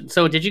quick question.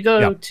 So did you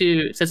go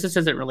to, since this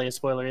isn't really a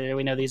spoiler,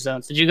 we know these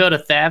zones, did you go to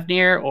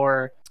Thavnir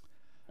or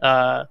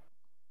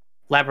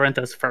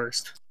Labyrinthos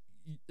first?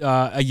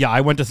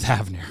 I went to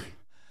Thavnir.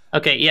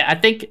 Okay, yeah, I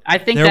think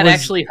that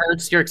actually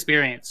hurts your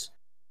experience.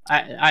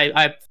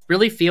 I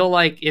really feel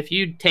like if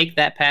you take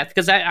that path,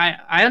 because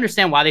I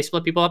understand why they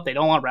split people up. They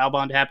don't want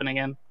Raubon to happen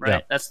again, right? Yeah.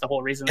 That's the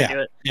whole reason they do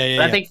it.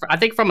 But I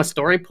think from a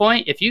story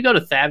point, if you go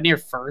to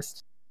Thavnir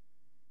first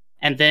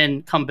and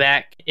then come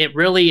back, it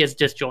really is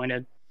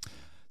disjointed.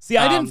 See,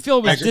 I didn't feel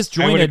it was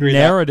disjointed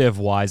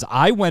narrative-wise.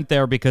 I went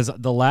there because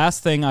the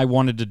last thing I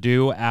wanted to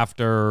do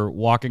after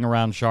walking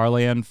around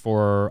Charlian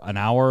for an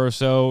hour or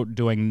so,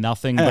 doing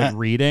nothing but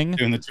reading,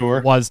 doing the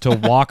tour, was to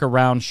walk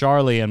around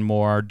Charlian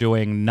more,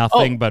 doing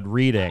nothing but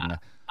reading.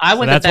 I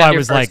went. So that's why I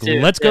was like,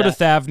 too. let's go to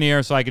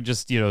Thavnir, so I could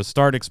just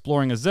start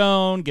exploring a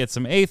zone, get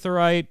some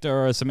aetherite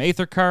or some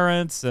aether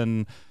currents,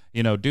 and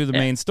do the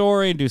main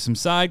story and do some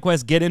side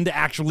quests, get into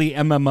actually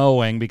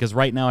MMOing, because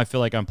right now I feel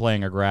like I'm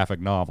playing a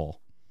graphic novel.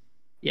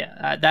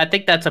 Yeah, I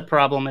think that's a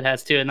problem it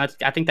has too, and I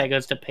think that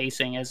goes to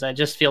pacing. Is I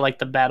just feel like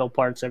the battle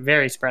parts are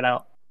very spread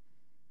out,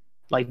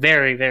 like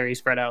very, very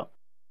spread out,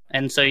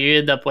 and so you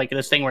end up like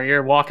this thing where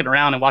you're walking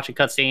around and watching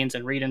cutscenes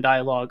and reading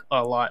dialogue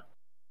a lot.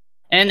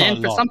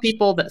 And for some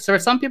people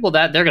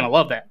that they're gonna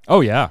love that.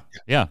 Oh yeah.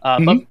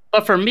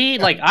 But for me,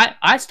 like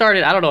I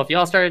started. I don't know if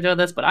y'all started doing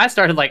this, but I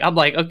started I'm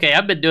like, okay,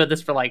 I've been doing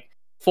this for like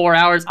 4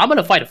 hours. I'm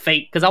gonna fight a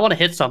fate because I want to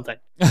hit something.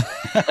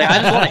 I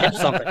just want to hit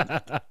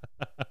something.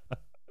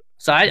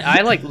 So I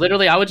like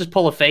literally I would just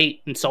pull a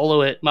fate and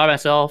solo it by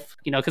myself,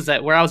 because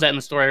where I was at in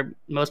the story,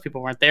 most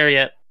people weren't there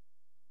yet.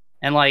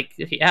 And I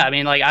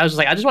was just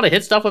like, I just want to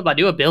hit stuff with my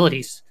new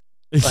abilities.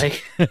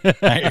 Like,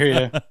 I hear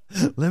you.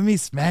 Let me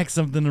smack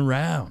something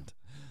around.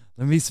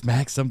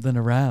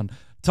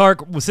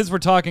 Tark, since we're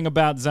talking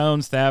about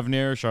zones,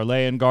 Thavnir,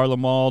 Charlayan,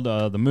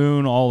 Garlemald, the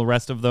Moon, all the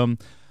rest of them,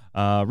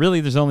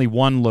 really there's only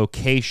one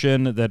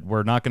location that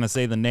we're not going to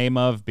say the name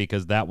of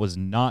because that was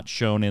not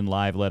shown in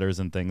live letters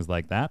and things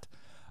like that.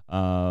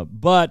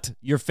 But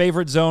your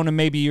favorite zone and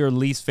maybe your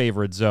least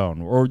favorite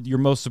zone or your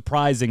most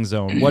surprising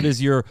zone. What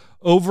is your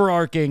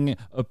overarching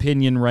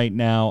opinion right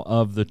now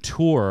of the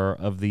tour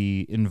of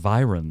the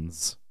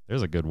environs?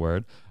 There's a good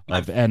word.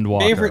 Of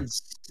Endwalker. Favorite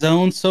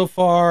zone so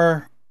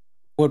far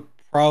would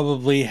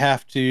probably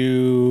have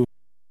to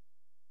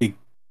be,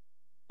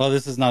 well,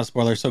 this is not a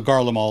spoiler, so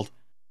Garlemald.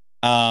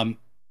 I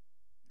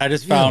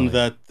just found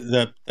that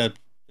the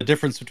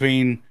difference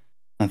between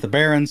the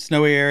barren,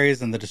 snowy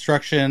areas and the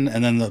destruction,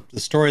 and then the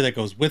story that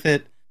goes with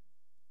it.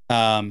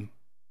 I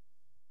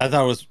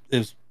thought it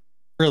was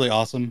really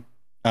awesome.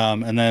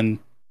 And then,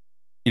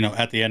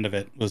 at the end of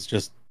it was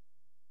just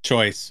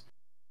choice.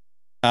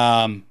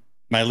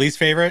 My least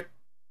favorite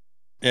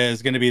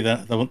is going to be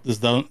the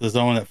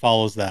zone that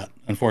follows that.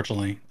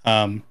 Unfortunately,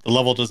 the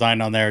level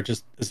design on there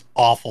just is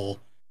awful.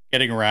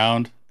 Getting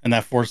around in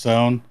that fourth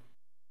zone,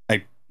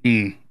 like,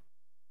 don't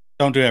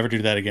ever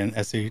do that again,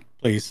 SE,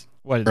 please.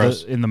 What,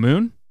 in the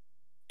moon?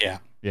 Yeah.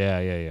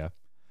 Yeah.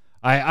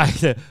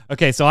 I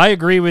okay, so I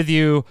agree with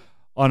you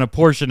on a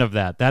portion of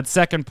that. That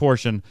second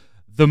portion,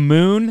 the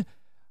moon,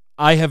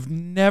 I have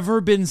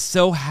never been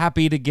so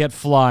happy to get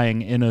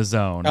flying in a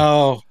zone.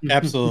 Oh,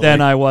 absolutely.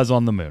 Than I was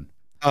on the moon.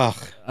 Ugh.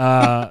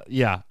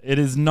 Yeah, it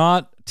is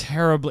not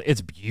terribly.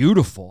 It's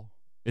beautiful.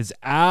 It's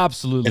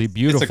absolutely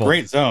beautiful. It's a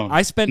great zone.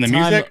 I spent and the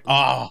time. music.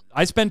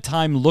 I spent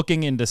time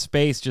looking into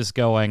space, just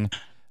going,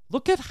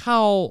 look at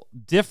how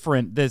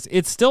different this.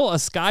 It's still a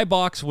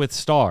skybox with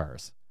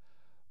stars,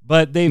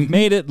 but they've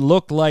made it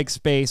look like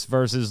space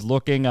versus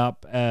looking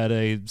up at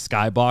a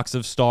skybox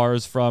of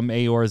stars from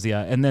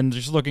Eorzea, and then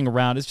just looking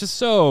around. It's just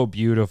so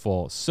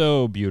beautiful,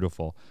 so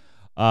beautiful.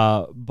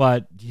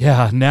 But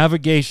yeah,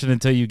 navigation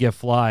until you get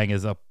flying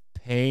is a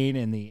pain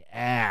in the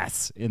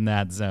ass in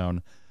that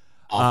zone.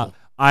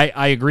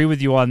 I agree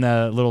with you on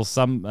the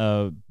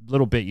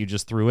little bit you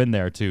just threw in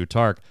there too,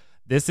 Tark.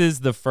 This is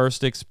the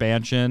first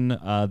expansion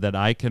that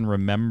I can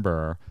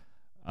remember.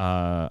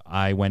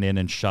 I went in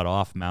and shut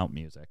off mount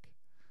music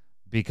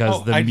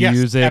because the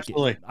music. Yes,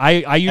 absolutely.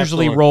 I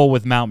usually roll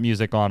with mount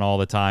music on all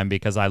the time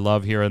because I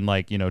love hearing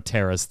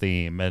Terra's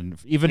theme, and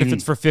even if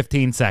it's for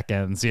 15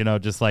 seconds,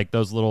 just like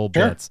those little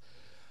bits.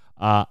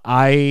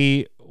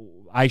 I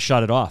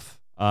shut it off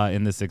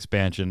in this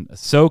expansion.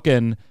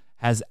 Soken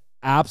has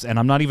apps, and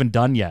I'm not even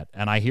done yet,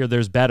 and I hear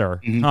there's better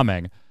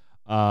coming.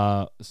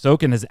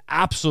 Soken has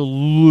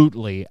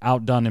absolutely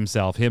outdone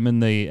himself, him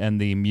and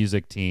the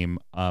music team,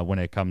 when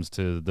it comes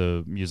to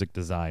the music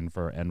design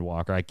for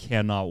Endwalker. I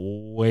cannot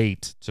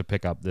wait to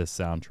pick up this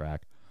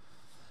soundtrack.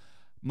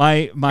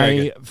 My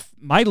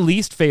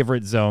least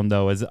favorite zone,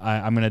 though, is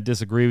I'm going to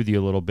disagree with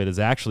you a little bit, is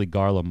actually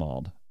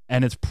Garlemald,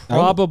 and it's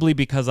probably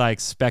because I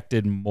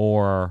expected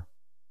more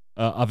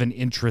of an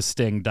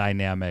interesting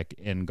dynamic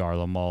in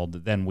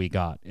Garlemald than we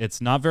got.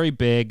 It's not very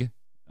big.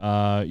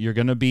 You're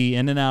going to be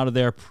in and out of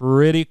there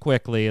pretty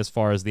quickly as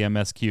far as the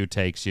MSQ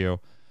takes you.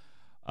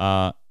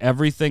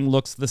 Everything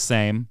looks the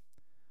same.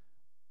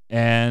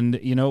 And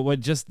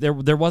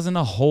there wasn't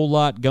a whole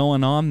lot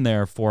going on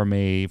there for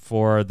me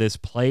for this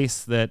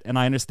place and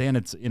I understand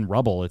it's in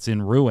rubble, it's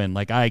in ruin.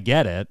 Like, I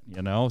get it,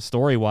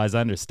 story-wise, I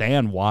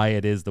understand why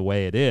it is the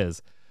way it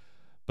is.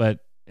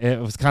 But it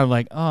was kind of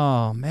like,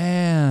 oh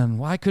man,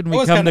 why couldn't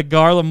we come to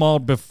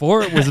Garlemald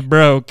before it was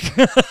broke?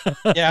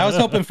 Yeah, I was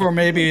hoping for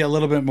maybe a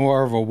little bit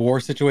more of a war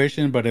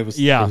situation, but it was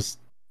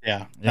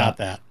not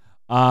that.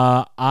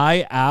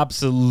 I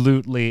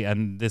absolutely,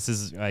 and this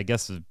is, I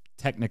guess,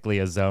 technically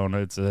a zone.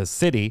 It's a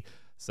city,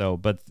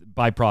 but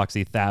by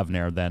proxy,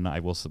 Thavner. Then I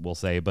will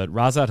say, but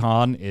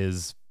Razathan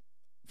is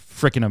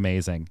freaking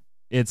amazing.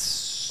 It's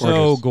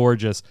so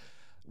gorgeous.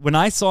 When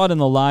I saw it in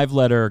the live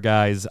letter,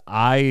 guys,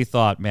 I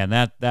thought, man,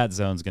 that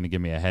zone's going to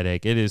give me a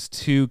headache. It is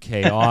too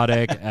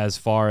chaotic as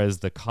far as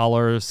the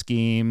color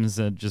schemes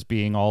and just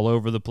being all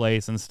over the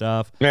place and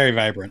stuff. Very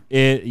vibrant.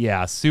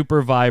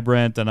 Super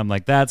vibrant. And I'm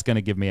like, that's going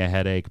to give me a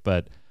headache.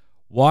 But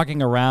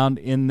walking around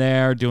in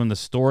there, doing the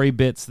story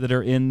bits that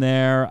are in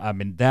there, I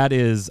mean,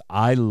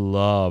 I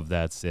love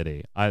that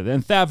city.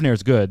 And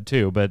Thavner's good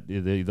too, but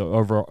the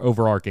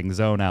overarching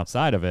zone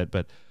outside of it.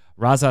 But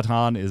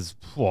Razathan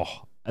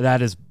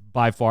that is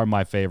by far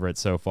my favorite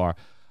so far.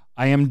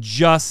 I am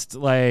just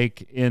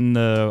like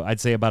I'd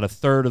say about a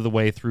third of the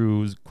way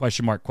through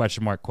question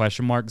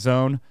mark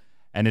zone,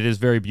 and it is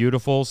very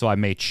beautiful, so I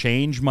may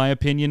change my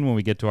opinion when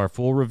we get to our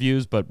full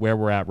reviews, but where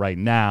we're at right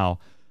now,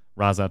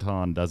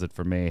 Razathan does it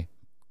for me.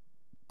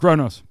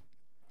 Kronos.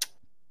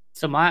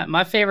 So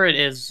my favorite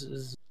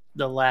is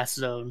the last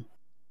zone.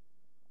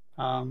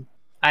 I'm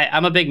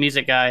a big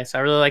music guy, so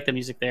I really like the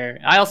music there.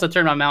 I also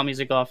turned my mount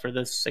music off for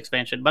this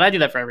expansion, but I do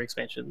that for every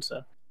expansion,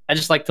 so I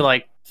just like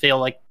to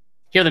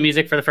hear the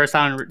music for the first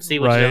time and see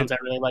which zones I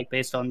really like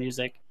based on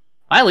music.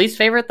 My least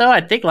favorite, though, I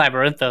think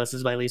Labyrinthos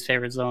is my least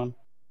favorite zone.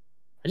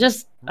 I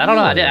don't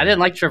know. I didn't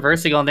like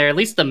traversing on there. At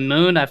least the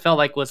moon I felt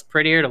like was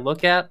prettier to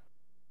look at.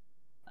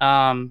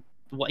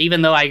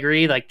 Even though I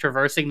agree, like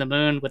traversing the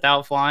moon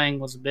without flying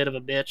was a bit of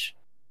a bitch.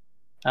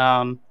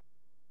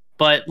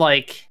 But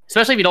like,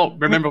 especially if you don't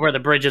remember where the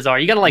bridges are,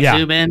 you gotta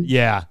zoom in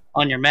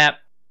on your map.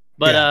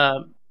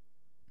 But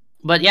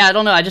But yeah, I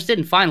don't know. I just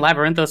didn't find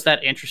Labyrinthos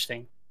that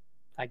interesting,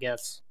 I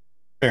guess.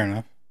 Fair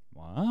enough.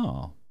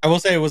 Wow. I will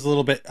say it was a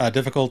little bit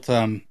difficult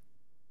because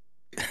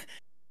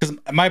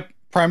my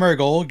primary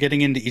goal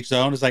getting into each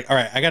zone is like, all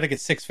right, I got to get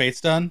 6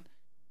 fates done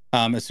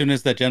as soon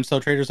as the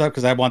gemstone trader's up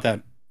because I want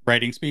that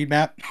writing speed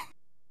map.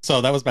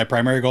 So that was my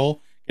primary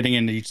goal, getting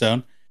into each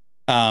zone.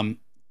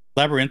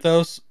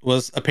 Labyrinthos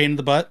was a pain in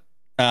the butt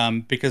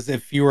because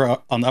if you were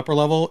on the upper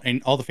level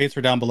and all the fates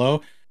were down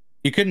below,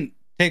 you couldn't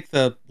take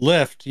the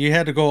lift. You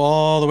had to go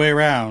all the way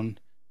around,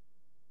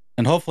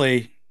 and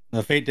hopefully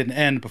the fate didn't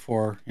end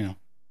before you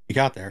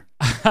got there.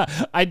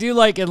 I do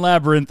like in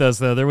Labyrinthos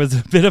though, there was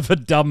a bit of a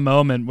dumb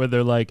moment where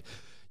they're like,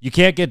 you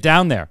can't get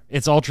down there.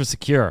 It's ultra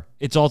secure.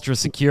 It's ultra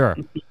secure.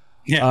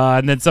 Yeah.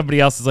 And then somebody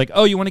else is like,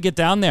 oh, you want to get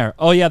down there?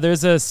 Oh, yeah,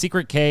 there's a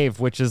secret cave,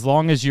 which as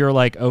long as you're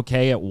like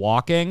okay at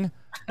walking,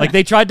 like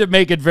they tried to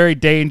make it very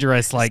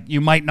dangerous. Like you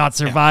might not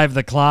survive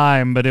the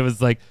climb, but it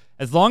was like,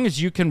 as long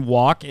as you can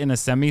walk in a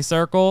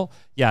semicircle,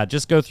 yeah,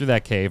 just go through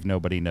that cave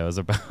nobody knows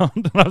about.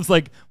 And I was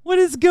like, what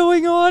is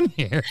going on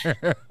here?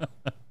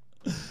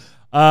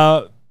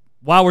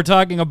 While we're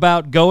talking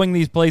about going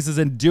these places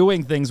and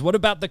doing things, what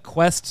about the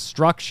quest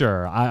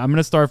structure? I'm going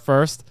to start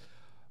first.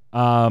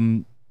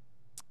 I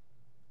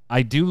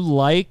do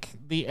like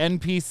the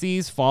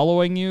NPCs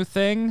following you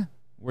thing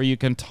where you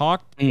can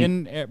talk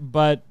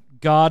but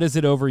God, is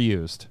it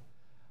overused?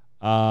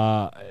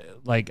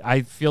 Like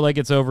I feel like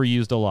it's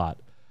overused a lot.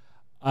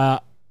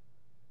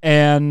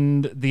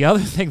 And the other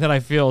thing that I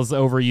feel is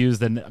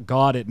overused and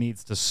God, it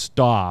needs to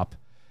stop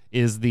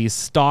is the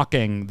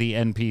stalking the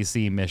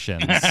NPC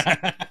missions.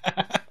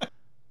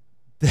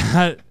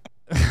 That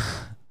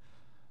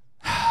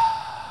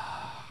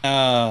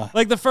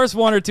like the first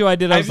one or two I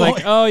did, I was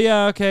like, oh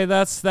yeah, okay,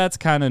 that's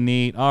kind of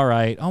neat. All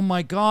right. Oh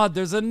my God,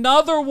 there's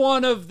another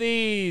one of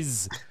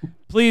these.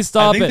 Please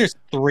stop it. I think there's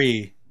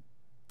 3.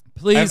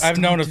 Please. I've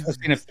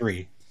seen of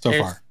 3 so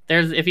far.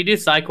 There's if you do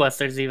side quests,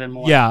 there's even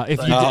more. Yeah,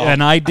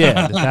 and I did.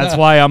 That's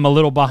why I'm a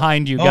little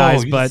behind you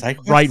guys, but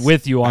right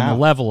with you on the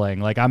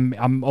leveling. Like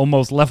I'm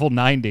almost level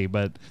 90,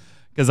 but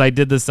because I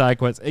did the side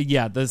quests.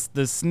 Yeah,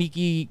 the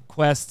sneaky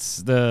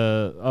quests,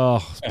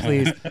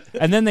 please.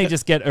 And then they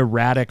just get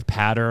erratic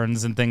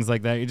patterns and things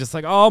like that. You're just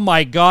like, oh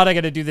my God, I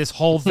got to do this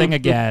whole thing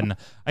again.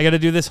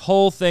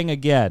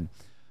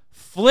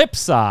 Flip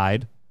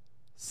side,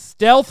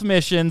 stealth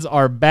missions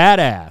are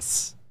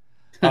badass.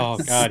 Oh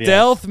God,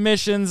 stealth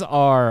missions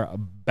are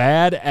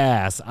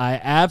badass. I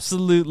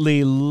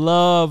absolutely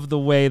love the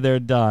way they're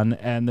done,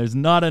 and there's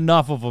not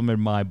enough of them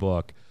in my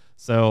book.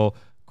 So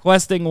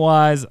questing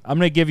wise, I'm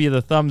going to give you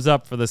the thumbs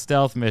up for the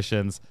stealth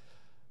missions.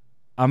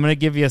 I'm going to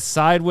give you a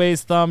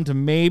sideways thumb to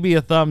maybe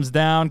a thumbs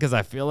down because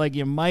I feel like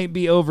you might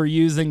be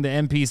overusing the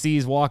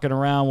NPCs walking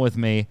around with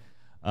me.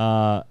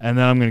 And then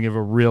I'm going to give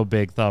a real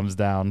big thumbs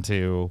down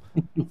to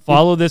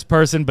follow this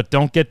person, but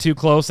don't get too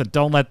close and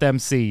don't let them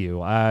see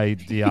you.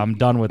 I'm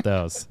done with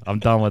those.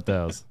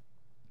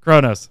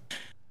 Kronos.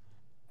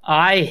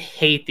 I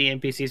hate the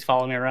NPCs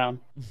following me around.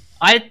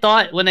 I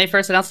thought when they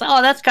first announced,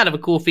 oh, that's kind of a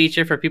cool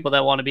feature for people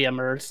that want to be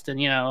immersed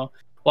and,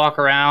 walk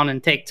around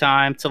and take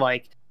time to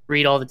like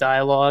read all the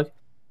dialogue.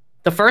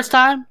 The first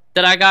time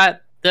that I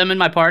got them in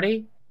my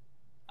party,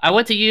 I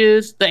went to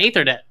use the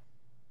Ethernet.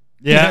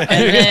 Yeah.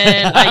 And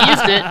then I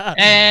used it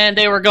and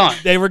they were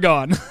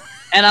gone.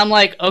 And I'm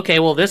like, okay,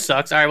 well, this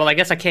sucks. All right, well, I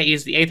guess I can't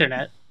use the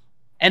Ethernet.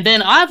 And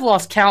then I've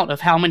lost count of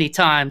how many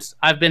times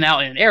I've been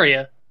out in an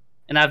area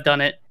and I've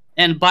done it.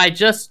 And by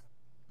just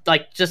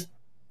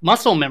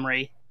muscle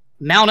memory,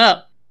 mount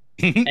up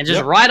and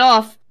just ride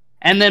off.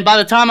 And then by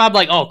the time I'm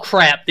like, oh,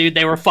 crap, dude,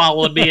 they were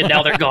following me and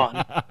now they're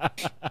gone.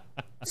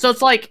 So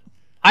it's like,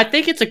 I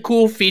think it's a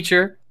cool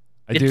feature.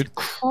 It's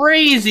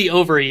crazy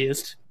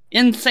overused,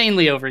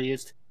 insanely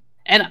overused.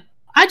 And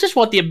I just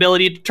want the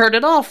ability to turn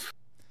it off.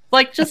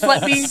 Like, just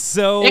let me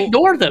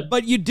ignore them.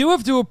 But you do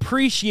have to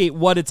appreciate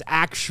what it's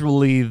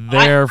actually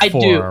there I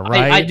for, do.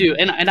 right? I do.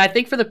 And I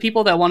think for the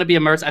people that want to be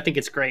immersed, I think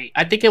it's great.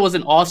 I think it was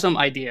an awesome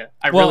idea.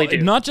 I really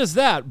do. Not just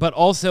that, but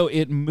also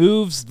it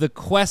moves the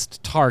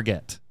quest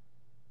target.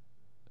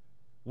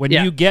 When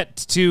you get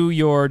to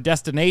your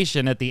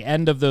destination at the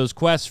end of those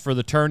quests for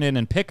the turn-in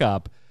and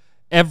pickup,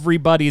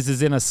 everybody's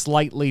is in a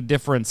slightly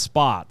different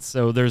spot.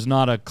 So there's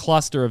not a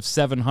cluster of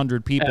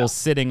 700 people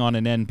sitting on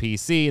an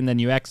NPC, and then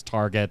you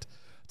X-target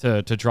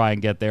to try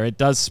and get there. It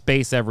does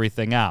space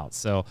everything out.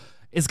 So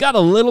it's got a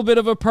little bit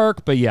of a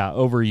perk, but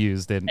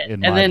overused in my book.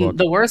 And then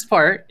the worst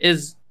part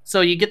is,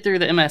 so you get through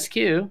the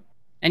MSQ,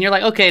 and you're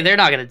like, okay, they're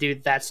not going to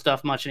do that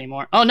stuff much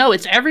anymore. Oh, no,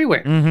 it's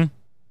everywhere. Mm-hmm.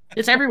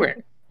 It's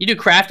everywhere. You do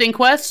crafting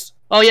quests?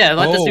 Oh, yeah,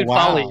 let this dude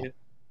follow you.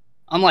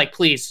 I'm like,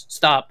 please,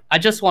 stop. I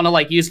just want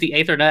to, use the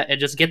Ethernet and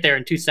just get there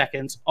in 2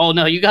 seconds. Oh,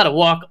 no, you got to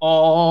walk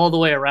all the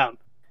way around.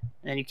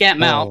 And you can't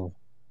mount. Oh.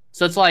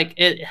 So it's like,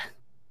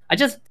 I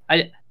just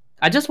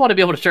want to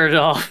be able to turn it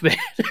off, man.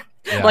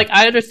 Yeah.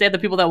 I understand the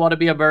people that want to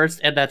be immersed,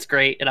 and that's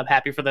great, and I'm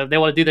happy for them. They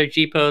want to do their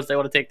G-pose, they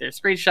want to take their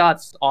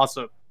screenshots.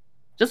 Awesome.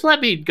 Just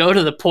let me go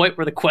to the point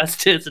where the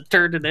quest is and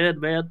turn it in,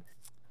 man.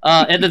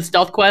 And then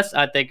stealth quests,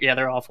 I think,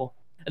 they're awful.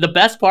 And the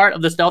best part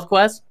of the stealth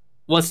quest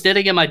was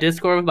sitting in my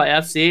Discord with my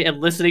FC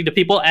and listening to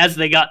people as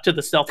they got to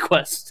the stealth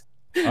quest.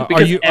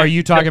 Are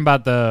you talking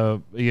about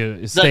the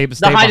stay hide and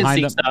behind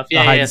seek stuff?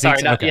 Yeah, Yeah,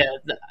 sorry. okay.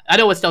 I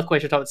know what stealth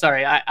quest you're talking about.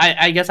 Sorry,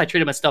 I guess I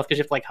treat them as stealth because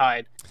you have to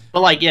hide.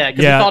 But because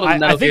we called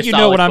them I think you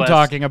know what I'm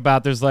talking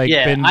about. There's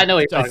been I know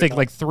what you're talking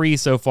about. 3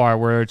 so far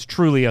where it's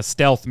truly a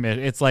stealth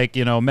mission. It's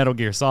Metal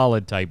Gear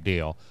Solid type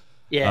deal.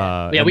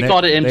 Yeah, we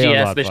called it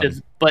MGS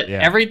missions, but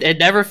it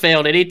never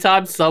failed.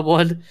 Anytime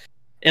someone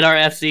in our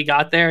FC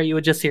got there, you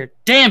would just hear,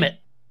 "Damn it!"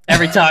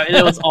 every time. And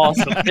it was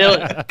awesome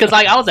because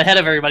I was ahead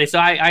of everybody, so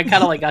I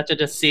kind of got to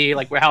just see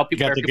how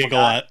people got to people giggle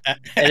got. at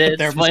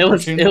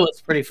It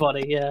was pretty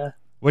funny. Yeah.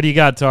 What do you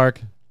got,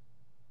 Tark?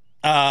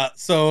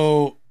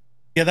 So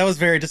yeah, that was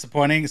very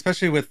disappointing,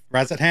 especially with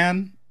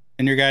Razathan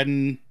and your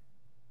guiding.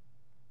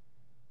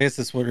 I guess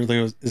this what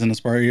really isn't a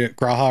spoiler.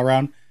 Graha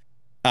around.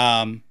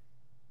 Oh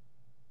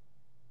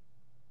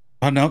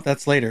no,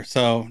 that's later.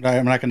 So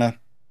I'm not gonna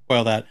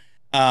spoil that.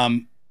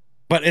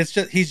 But it's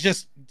just he's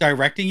just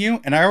directing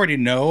you, and I already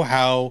know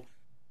how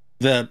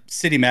the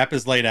city map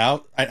is laid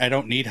out. I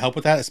don't need help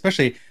with that,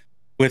 especially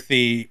with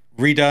the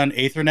redone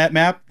Aethernet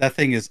map. That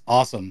thing is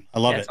awesome. I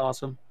love it. It's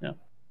awesome. Yeah.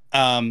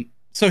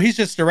 So he's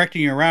just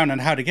directing you around on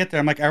how to get there.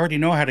 I'm like, I already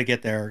know how to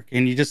get there.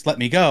 Can you just let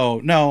me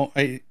go? No.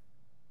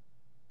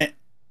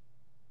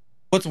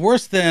 What's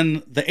worse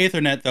than the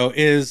Aethernet, though,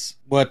 is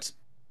what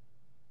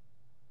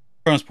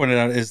Kronos pointed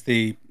out, is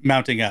the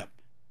mounting up.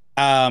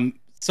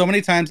 So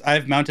many times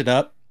I've mounted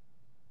up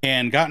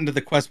and gotten to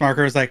the quest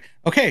marker. It's like,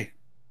 okay,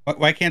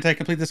 why can't I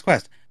complete this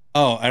quest?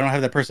 Oh, I don't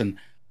have that person.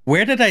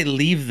 Where did I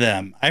leave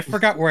them? I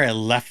forgot where I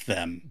left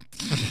them.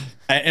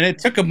 And it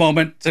took a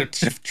moment to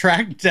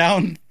track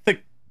down the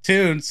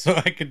tunes so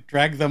I could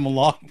drag them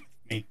along with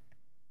me.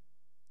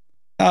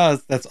 Oh,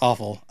 that's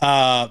awful.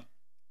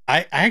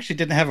 I actually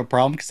didn't have a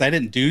problem because I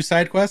didn't do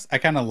side quests. I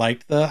kind of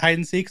liked the hide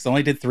and seek because I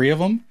only did 3 of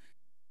them.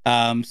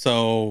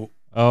 So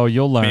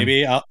you'll learn.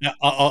 Maybe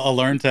I'll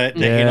learn to hate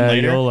them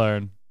later. You'll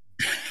learn.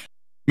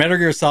 Metal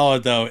Gear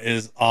Solid though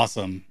is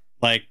awesome.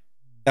 Like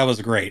that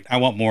was great. I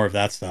want more of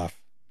that stuff.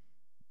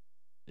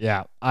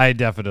 Yeah, I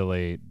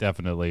definitely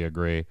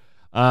agree.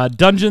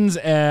 Dungeons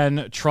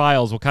and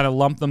trials, we'll kind of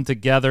lump them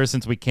together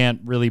since we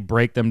can't really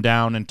break them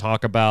down and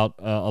talk about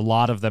a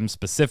lot of them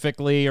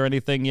specifically or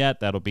anything yet.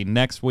 That'll be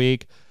next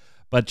week.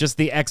 But just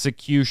the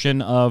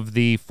execution of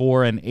the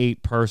 4 and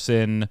 8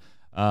 person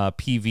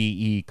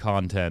PvE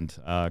content,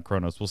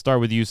 Kronos. We'll start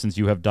with you since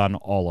you have done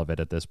all of it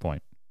at this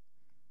point.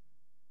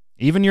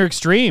 Even your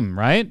extreme,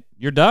 right?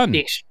 You're done.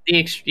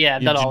 Yeah,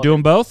 I've done all. You do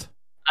them both?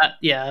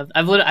 Yeah,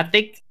 I've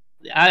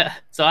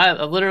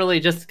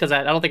literally just because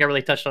I don't think I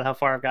really touched on how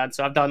far I've gotten.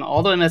 So I've done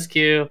all the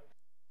MSQ.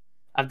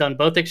 I've done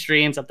both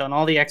extremes. I've done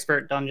all the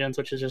expert dungeons,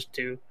 which is just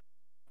 2.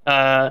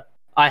 I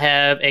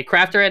have a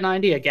crafter at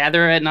 90, a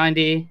gatherer at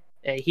 90,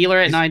 a healer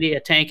at 90, a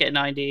tank at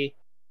 90,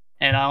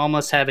 and I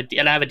almost have a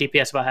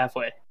DPS about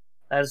halfway.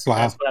 That's what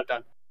I've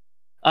done.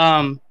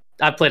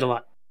 I've played a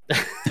lot.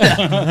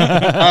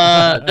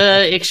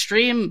 The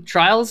extreme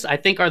trials, I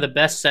think, are the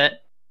best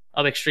set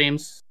of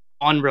extremes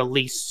on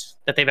release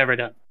that they've ever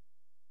done.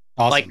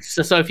 Awesome. Like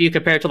so if you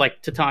compare it to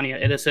like Titania,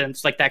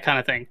 Innocence, like that kind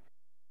of thing,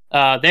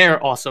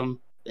 they're awesome.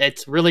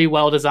 It's really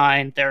well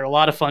designed. They're a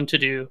lot of fun to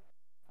do.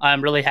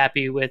 I'm really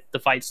happy with the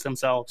fights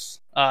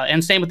themselves.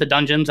 And same with the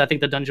dungeons. I think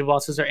the dungeon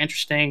bosses are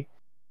interesting.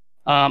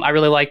 I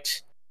really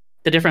liked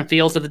the different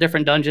feels of the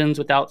different dungeons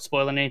without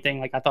spoiling anything.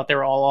 Like I thought they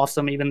were all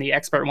awesome. Even the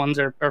expert ones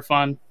are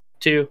fun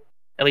too,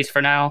 at least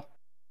for now.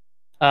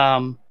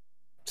 So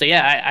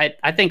yeah,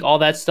 I think all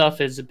that stuff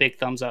is a big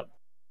thumbs up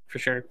for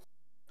sure.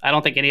 I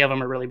don't think any of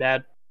them are really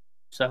bad.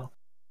 So,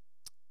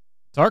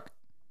 Tark?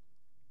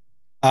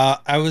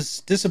 I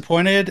was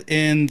disappointed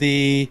in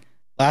the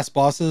last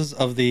bosses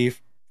of the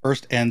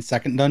first and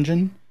second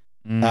dungeon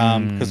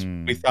because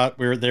we thought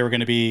they were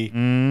going to be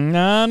something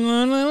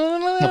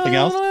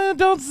else.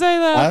 Don't say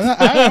that.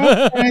 I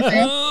don't say anything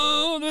else.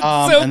 Oh,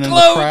 that's so and then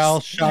close. the trial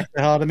shocked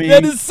the hell out of me.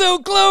 That is so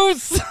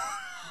close.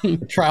 The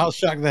trial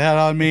shocked the hell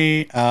out of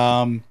me.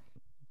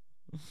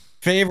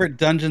 Favorite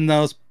dungeon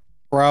though is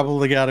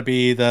probably got to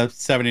be the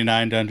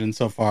 79 dungeon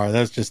so far.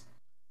 That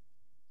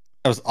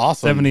was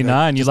awesome.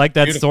 79. You like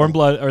that beautiful.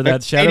 Stormblood or that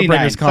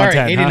Shadowbringers content?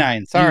 Sorry,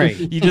 89. Huh? Sorry.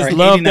 You just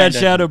love that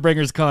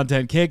Shadowbringers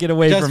content. Can't get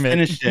away from it.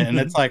 Just finished it, and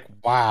it's like,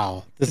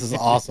 wow, this is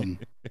awesome.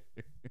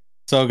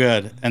 So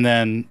good. And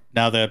then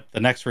now the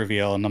next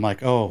reveal, and I'm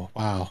like, oh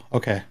wow,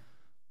 okay.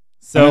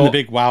 So I'm in the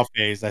big WoW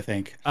phase, I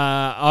think.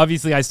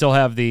 Obviously, I still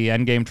have the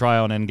endgame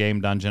trial and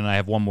endgame dungeon. I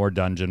have one more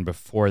dungeon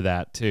before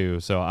that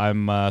too. So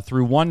I'm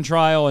through 1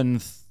 trial and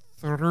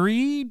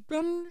 3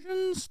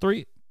 dungeons.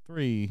 Three.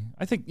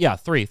 I think, yeah,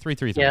 three. Yeah,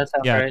 that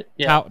sounds right.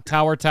 Yeah.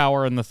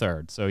 Tower, and the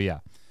third. So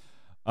yeah.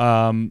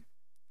 And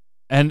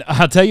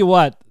I'll tell you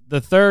what, the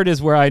third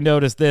is where I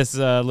noticed this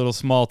little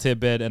small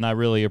tidbit, and I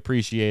really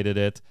appreciated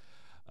it.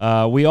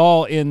 We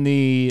all in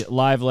the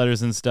live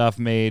letters and stuff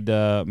made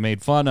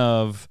fun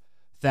of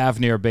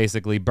Thavnir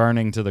basically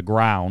burning to the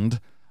ground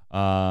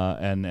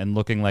and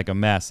looking like a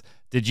mess.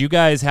 Did you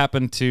guys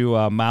happen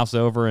to mouse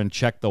over and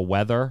check the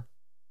weather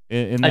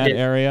in that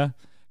area?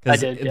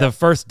 Because the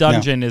first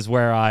dungeon is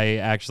where I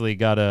actually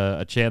got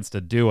a chance to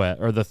do it,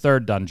 or the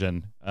third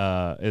dungeon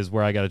is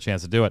where I got a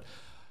chance to do it.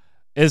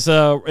 It's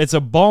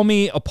a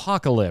balmy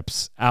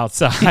apocalypse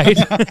outside.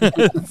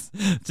 It's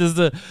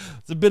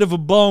a bit of a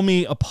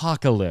balmy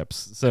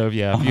apocalypse. So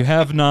yeah, if you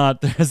have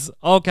not, there's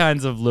all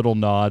kinds of little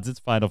nods. It's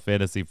Final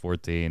Fantasy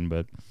 14,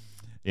 but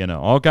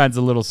all kinds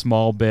of little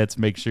small bits.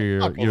 Make sure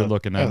you're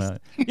looking at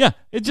it. Yeah,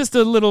 it's just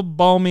a little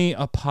balmy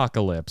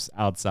apocalypse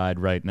outside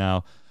right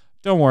now.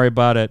 Don't worry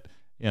about it.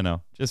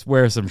 Just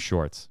wear some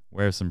shorts.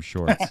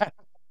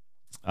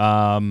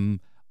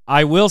 I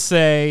I will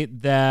say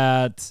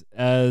that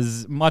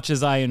as much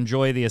as I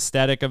enjoy the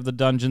aesthetic of the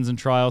Dungeons and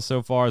Trials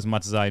so far, as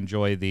much as I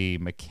enjoy the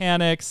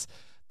mechanics,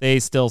 they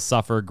still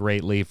suffer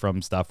greatly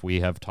from stuff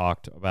we have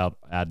talked about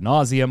ad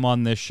nauseum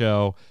on this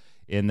show,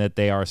 in that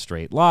they are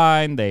straight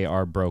line, they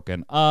are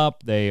broken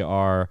up, they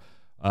are,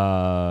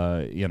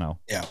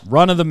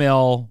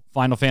 run-of-the-mill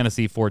Final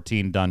Fantasy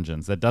XIV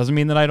dungeons. That doesn't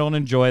mean that I don't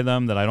enjoy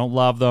them, that I don't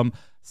love them.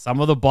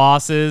 Some of the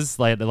bosses,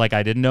 like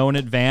I didn't know in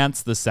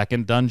advance the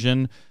second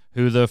dungeon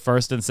who the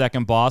first and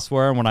second boss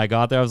were. And when I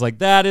got there, I was like,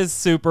 that is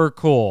super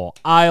cool.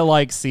 I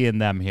like seeing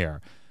them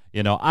here.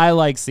 I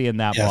like seeing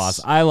that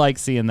boss. I like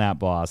seeing that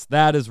boss.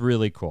 That is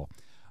really cool.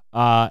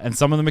 And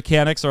some of the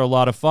mechanics are a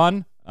lot of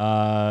fun.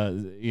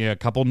 A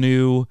couple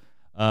new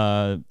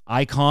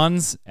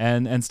icons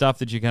and stuff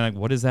that you kind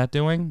of, what is that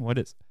doing?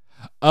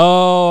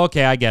 Oh,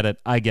 okay, I get it.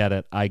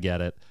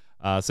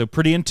 So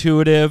pretty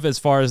intuitive as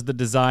far as the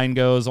design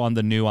goes on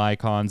the new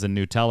icons and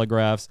new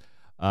telegraphs.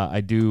 I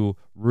do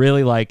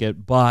really like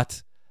it,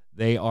 but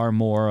they are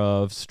more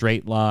of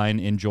straight line,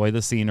 enjoy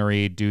the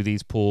scenery, do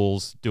these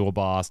pools, do a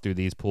boss, do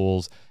these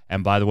pools.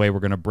 And by the way, we're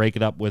going to break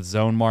it up with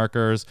zone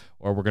markers,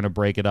 or we're going to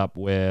break it up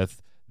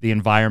with the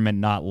environment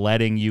not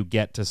letting you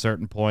get to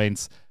certain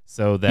points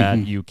so that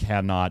you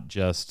cannot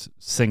just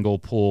single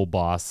pool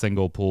boss,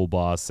 single pool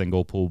boss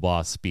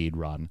speed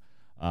run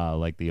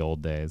like the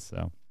old days.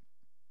 So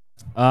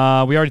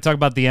we already talked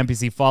about the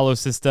NPC follow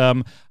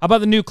system. How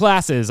about the new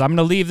classes? I'm going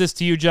to leave this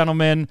to you,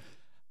 gentlemen.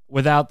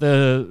 Without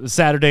the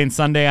Saturday and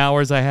Sunday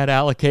hours I had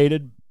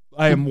allocated,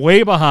 I am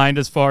way behind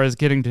as far as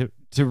getting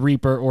to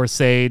Reaper or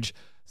Sage,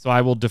 so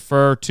I will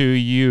defer to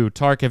you.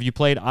 Tark, have you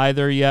played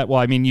either yet? Well,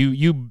 I mean,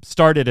 you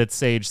started at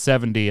Sage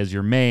 70 as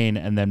your main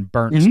and then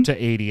burnt to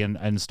 80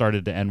 and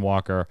started to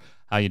Endwalker.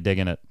 How you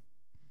digging it?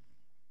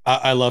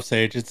 I love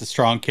Sage. It's a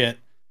strong kit.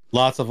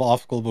 Lots of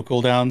off-global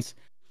cooldowns.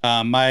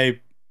 My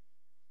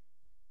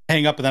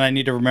hang up and then I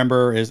need to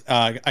remember is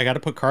I got to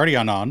put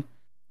Cardion on.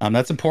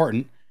 That's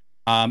important.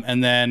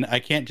 And then I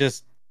can't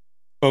just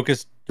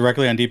focus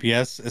directly on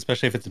DPS,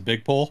 especially if it's a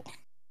big pull.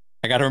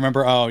 I got to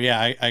remember,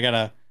 I got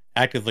to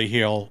actively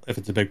heal if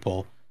it's a big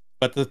pull.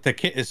 But the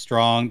kit is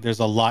strong. There's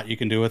a lot you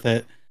can do with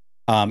it.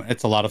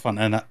 It's a lot of fun.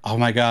 And oh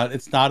my God,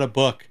 it's not a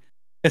book.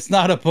 It's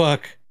not a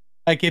book.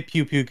 I get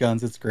pew pew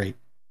guns. It's great.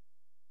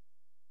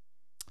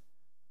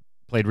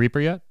 Played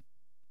Reaper yet?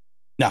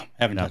 No,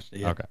 haven't touched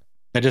it yet. Okay.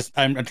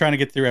 I'm trying to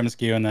get through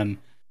MSQ and then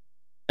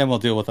we'll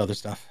deal with other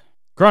stuff.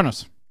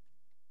 Kronos.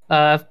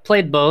 I've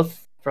played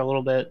both for a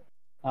little bit.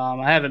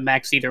 I haven't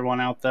maxed either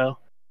one out though.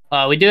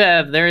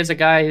 There is a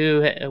guy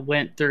who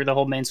went through the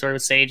whole main story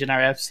with Sage in our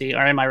FC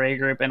or in my raid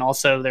group, and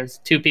also there's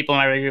 2 people in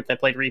my raid group that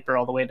played Reaper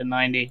all the way to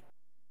 90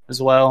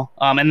 as well.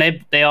 And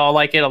they all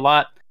like it a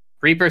lot.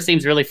 Reaper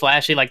seems really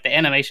flashy, like the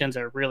animations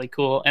are really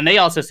cool, and they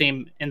also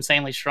seem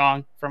insanely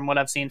strong from what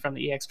I've seen from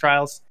the EX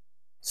trials.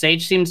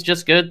 Sage seems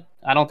just good.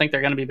 I don't think they're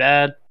going to be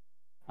bad.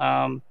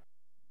 I've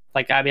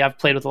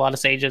played with a lot of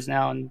Sages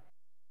now, and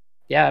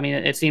yeah, I mean,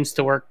 it seems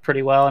to work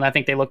pretty well, and I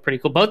think they look pretty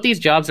cool. Both these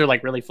jobs are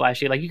like really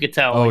flashy. Like you could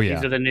tell,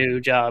 these are the new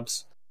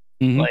jobs.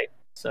 They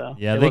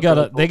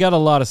got a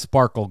lot of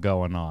sparkle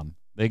going on.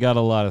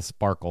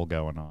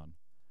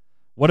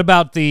 What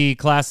about the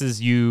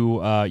classes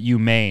you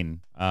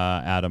main,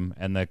 Adam,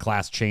 and the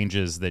class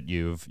changes that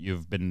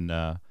you've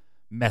been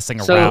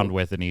messing around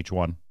with in each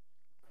one?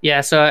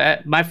 Yeah, so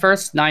my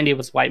first 90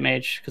 was White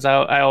Mage, because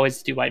I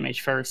always do White Mage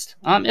first.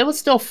 It was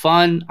still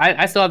fun.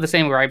 I still have the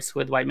same gripes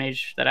with White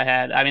Mage that I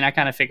had. I mean, I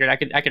kind of figured I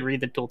could read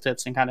the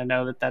tooltips and kind of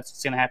know that that's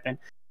what's going to happen.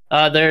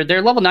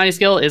 Their level 90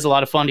 skill is a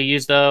lot of fun to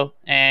use, though,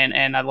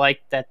 and I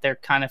like that there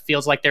kind of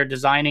feels like they're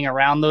designing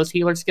around those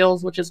healer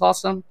skills, which is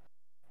awesome.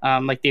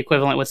 Like the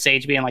equivalent with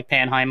Sage being like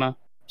Panheima,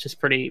 which is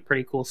pretty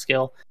cool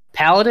skill.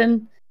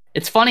 Paladin,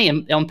 it's funny,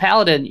 on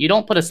Paladin, you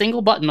don't put a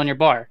single button on your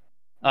bar.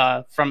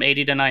 From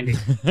 80 to 90,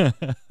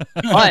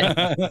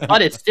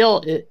 but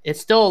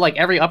it's still like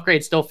every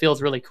upgrade still feels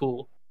really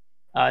cool,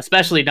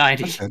 especially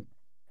 90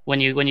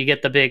 when you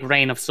get the big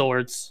Rain of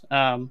Swords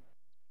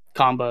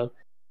combo.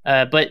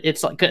 But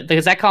it's like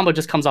because that combo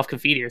just comes off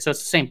Confiteor, so it's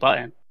the same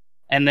button,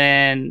 and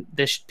then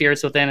the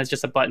Spirits Within is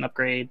just a button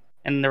upgrade,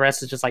 and the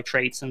rest is just like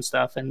traits and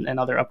stuff and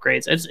other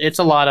upgrades. It's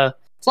a lot of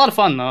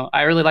fun though.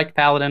 I really liked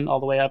Paladin all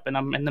the way up, and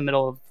I'm in the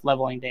middle of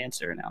leveling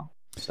Dancer now,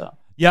 so.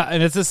 Yeah,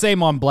 and it's the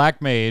same on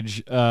Black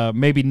Mage,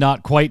 maybe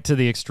not quite to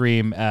the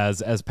extreme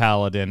as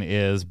Paladin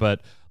is,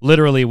 but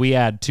literally we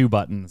add 2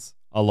 buttons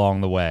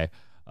along the way,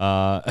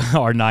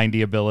 our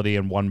 90 ability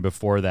and one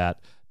before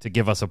that to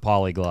give us a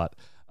polyglot.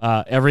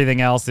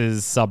 Everything else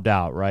is subbed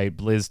out, right?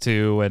 Blizz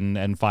 2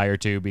 and Fire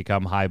 2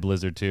 become High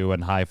Blizzard 2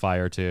 and High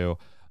Fire 2.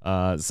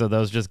 So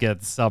those just get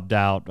subbed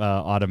out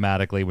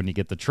automatically when you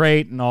get the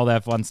trait and all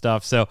that fun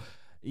stuff. So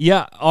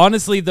yeah,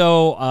 honestly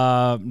though,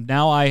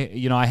 now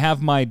I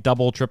have my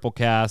double triple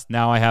cast.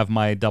 Now I have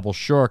my double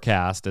sure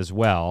cast as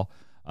well,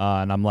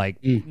 and I'm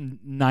like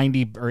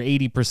 90 or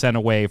 80%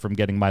 away from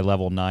getting my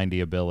level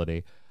 90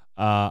 ability.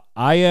 I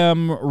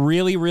am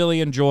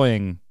really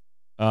enjoying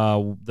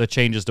the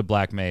changes to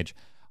Black Mage.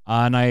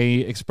 And I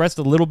expressed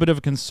a little bit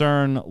of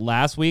concern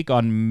last week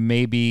on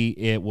maybe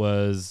it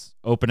was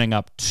opening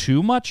up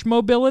too much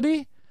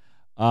mobility.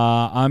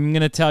 I'm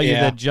going to tell you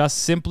that just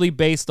simply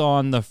based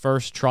on the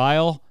first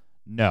trial,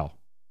 no.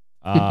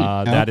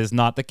 That is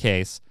not the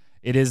case.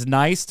 It is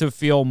nice to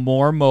feel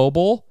more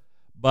mobile,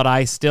 but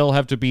I still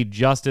have to be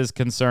just as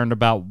concerned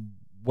about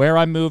where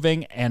I'm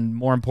moving and,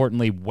 more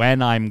importantly,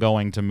 when I'm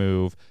going to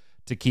move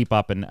to keep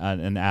up an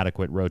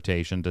adequate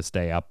rotation to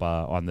stay up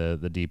on the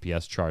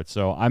DPS chart.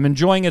 So I'm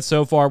enjoying it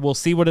so far. We'll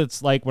see what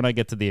it's like when I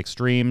get to the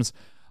extremes,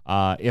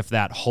 if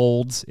that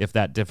holds, if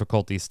that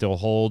difficulty still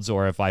holds,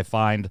 or if I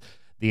find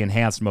the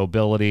enhanced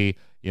mobility,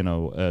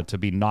 to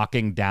be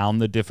knocking down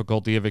the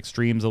difficulty of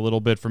extremes a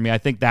little bit for me. I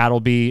think that'll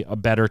be a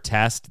better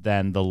test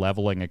than the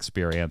leveling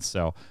experience.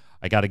 So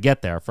I got to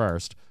get there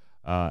first.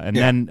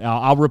 Then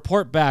I'll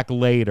report back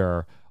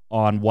later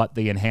on what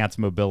the enhanced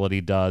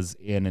mobility does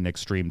in an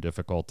extreme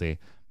difficulty.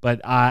 But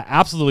I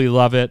absolutely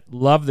love it.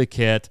 Love the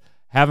kit.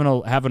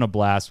 Having a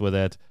blast with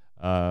it.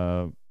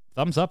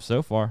 Thumbs up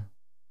so far.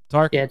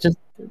 Tark? Yeah, just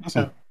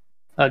Awesome.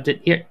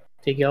 Did you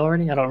go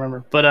already? I don't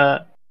remember.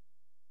 But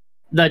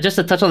just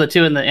to touch on the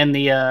two in the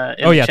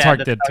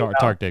chat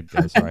Tark did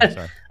go.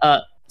 Sorry.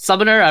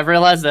 Summoner, I've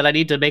realized that I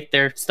need to make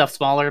their stuff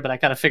smaller, but I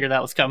kind of figured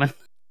that was coming.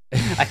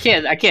 I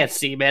can't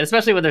see, man.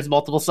 Especially when there's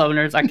multiple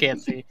summoners, I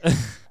can't see.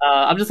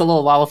 I'm just a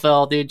little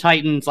Lalafell, dude.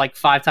 Titan's like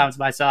 5 times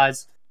my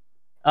size.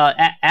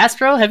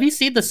 Astro, have you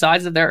seen the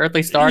size of their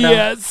Earthly Star now?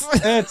 Yes,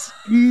 that's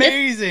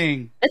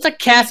amazing. It's a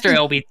caster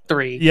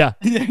LB3. Yeah,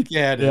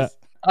 yeah, it is.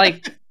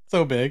 Like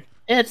so big.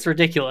 It's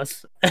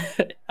ridiculous.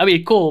 I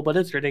mean, cool, but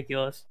it's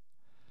ridiculous.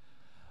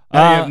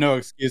 Now you have no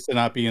excuse to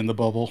not be in the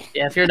bubble.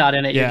 Yeah, if you're not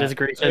in it, you're just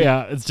greasing.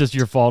 Yeah, it's just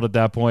your fault at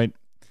that point.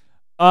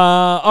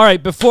 All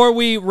right, before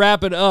we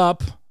wrap it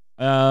up,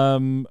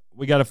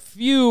 we got a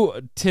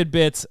few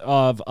tidbits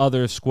of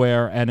other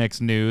Square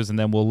Enix news, and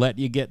then we'll let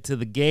you get to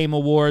the Game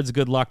Awards.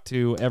 Good luck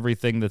to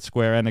everything that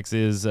Square Enix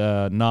is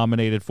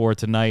nominated for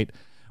tonight.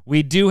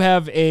 We do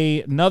have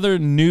another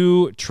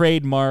new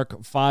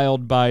trademark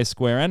filed by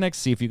Square Enix.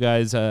 See if you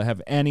guys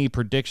have any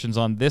predictions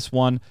on this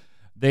one.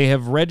 They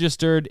have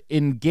registered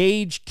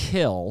Engage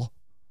Kill.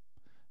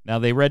 Now,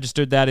 they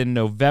registered that in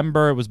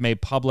November. It was made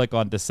public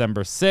on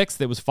December 6th.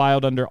 It was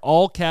filed under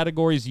all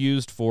categories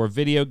used for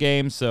video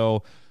games,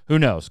 so who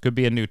knows? Could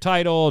be a new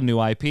title, a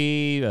new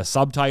IP, a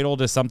subtitle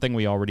to something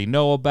we already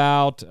know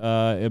about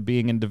it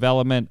being in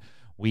development.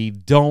 We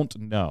don't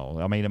know.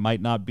 I mean, it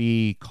might not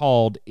be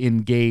called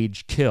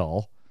Engage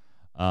Kill,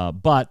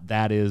 but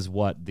that is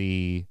what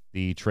the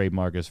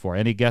trademark is for.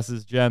 Any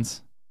guesses,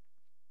 gents?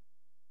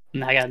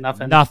 I got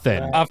nothing.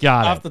 Nothing. Off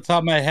the top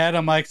of my head,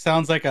 I'm like,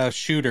 sounds like a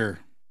shooter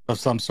of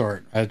some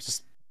sort. I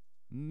just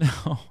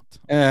no.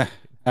 I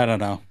don't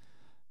know.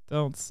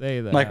 Don't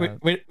say that. Like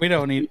we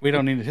don't need.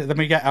 Then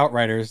we got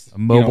Outriders, a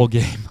mobile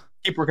game.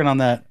 Keep working on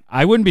that.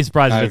 I wouldn't be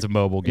surprised if it's a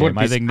mobile game.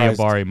 I think surprised.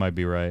 Neobari might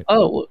be right.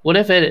 Oh,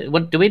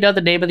 do we know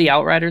the name of the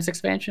Outriders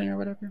expansion or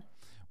whatever?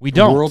 We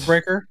don't. World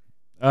Breaker.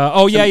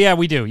 Yeah,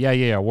 we do.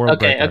 Yeah. World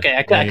Breaker. Okay.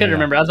 I couldn't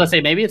remember. I was gonna say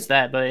maybe it's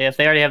that, but if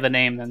they already have the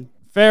name, then.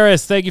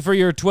 Ferris, thank you for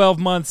your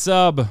 12-month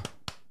sub.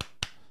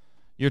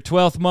 Your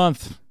 12th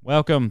month.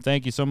 Welcome.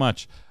 Thank you so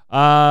much.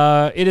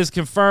 It is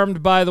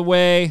confirmed, by the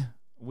way.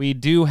 We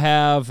do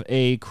have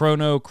a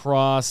Chrono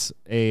Cross,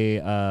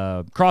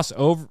 crossover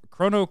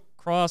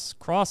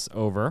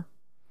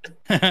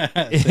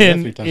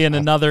in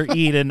another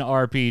Eden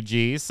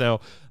RPG.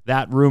 So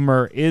that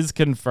rumor is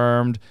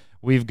confirmed.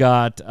 We've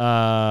got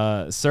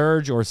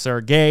Serge or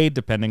Sergey,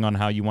 depending on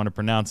how you want to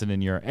pronounce it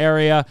in your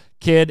area,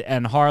 Kid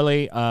and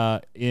Harley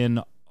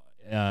in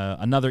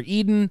another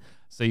Eden.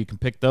 So you can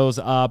pick those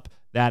up.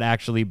 That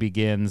actually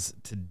begins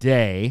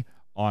today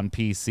on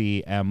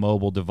PC and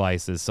mobile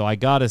devices. So I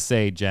gotta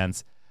say,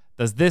 gents,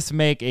 does this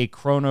make a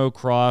Chrono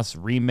Cross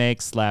remake /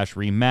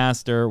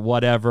 remaster,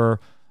 whatever,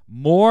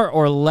 more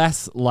or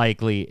less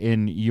likely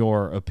in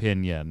your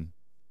opinion?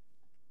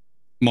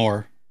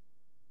 More.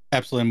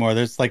 Absolutely more.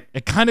 There's like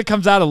it kind of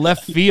comes out of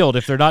left field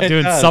if they're not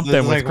doing something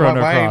with like, Chrono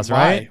Cross,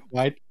 right?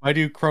 Why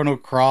do Chrono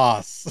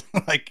Cross?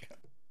 Like,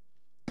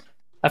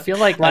 I feel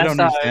like I don't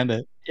understand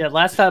it. Yeah,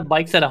 last time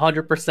Mike said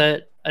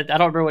 100%. I don't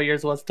remember what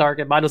yours was,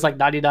 Target. Mine was like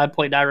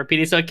 99.9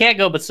 repeating, so it can't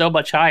go but so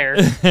much higher.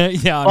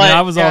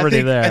 I was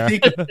already there.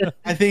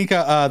 I think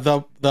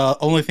the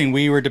only thing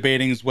we were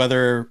debating is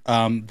whether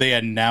they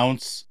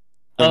announce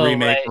the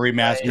remake or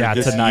remaster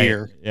this tonight.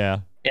 Year. Yeah.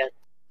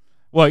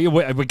 Well,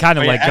 we kind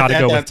of got to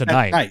go with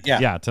tonight.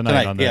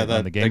 Tonight on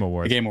the Game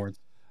Awards. The Game Awards.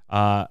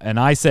 And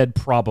I said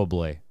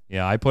probably.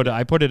 Yeah, I put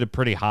it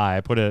pretty high.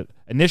 I put it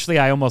initially.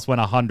 I almost went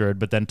 100,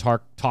 but then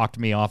talked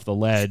me off the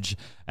ledge,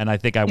 and I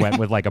think I went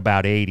with like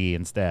about 80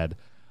 instead.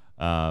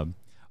 And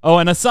a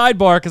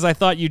sidebar, because I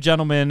thought you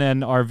gentlemen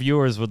and our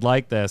viewers would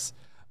like this.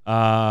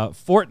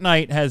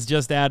 Fortnite has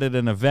just added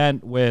an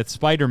event with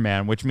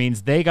Spider-Man, which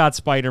means they got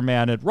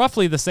Spider-Man at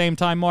roughly the same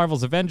time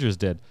Marvel's Avengers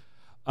did.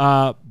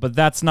 But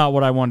that's not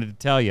what I wanted to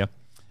tell you.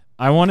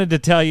 I wanted to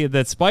tell you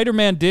that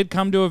Spider-Man did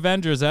come to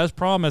Avengers as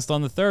promised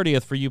on the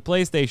 30th for you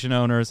PlayStation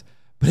owners,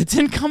 but it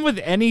didn't come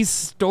with any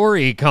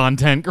story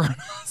content,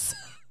 Kronos.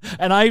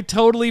 And I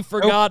totally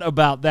forgot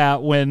about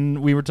that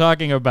when we were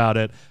talking about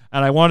it,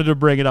 and I wanted to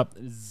bring it up.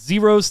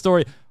 Zero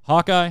story.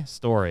 Hawkeye,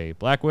 story.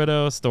 Black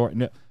Widow, story.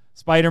 No.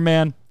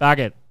 Spider-Man, fuck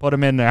it. Put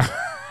him in there.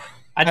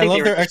 I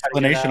love their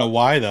explanation of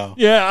why, though.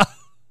 Yeah.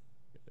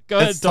 Go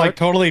ahead, it's like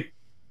totally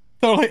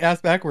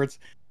ass backwards.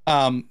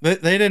 They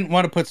didn't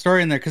want to put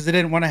story in there because they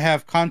didn't want to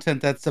have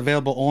content that's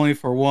available only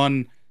for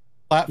one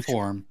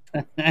platform.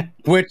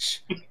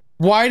 Which,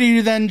 why do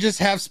you then just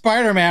have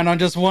Spider-Man on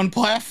just one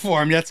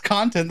platform? That's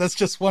content that's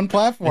just one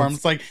platform.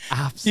 It's like,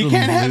 you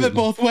can't have it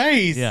both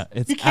ways. Yeah,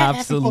 it's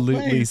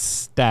absolutely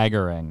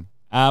staggering.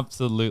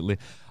 Absolutely.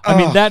 I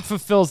mean, that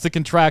fulfills the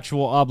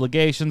contractual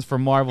obligations for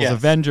Marvel's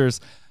Avengers.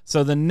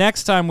 So the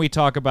next time we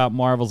talk about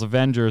Marvel's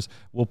Avengers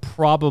will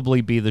probably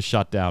be the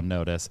shutdown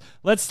notice.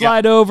 Let's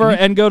slide over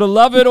and go to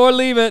Love It or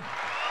Leave It.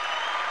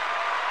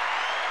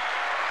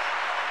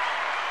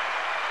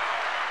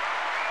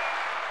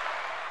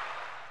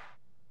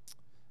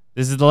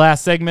 This is the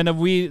last segment that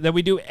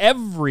we do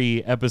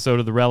every episode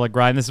of the Relic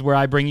Grind. This is where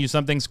I bring you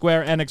something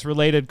Square Enix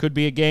related. Could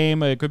be a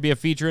game, it could be a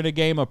feature in a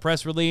game, a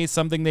press release,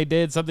 something they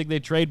did, something they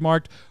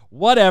trademarked,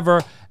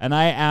 whatever. And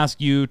I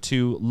ask you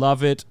to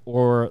love it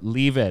or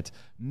leave it.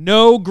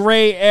 No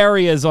gray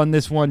areas on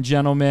this one,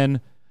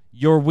 gentlemen.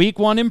 Your week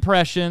one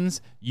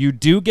impressions, you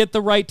do get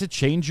the right to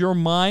change your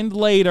mind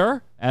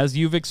later as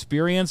you've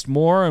experienced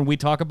more, and we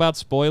talk about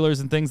spoilers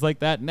and things like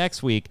that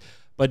next week.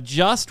 But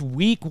just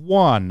week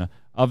one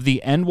of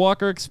the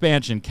Endwalker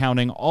expansion,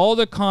 counting all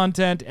the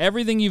content,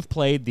 everything you've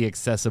played, the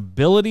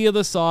accessibility of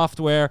the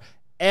software,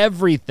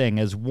 everything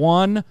as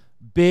one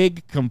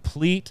big,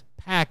 complete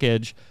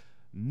package.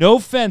 No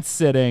fence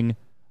sitting.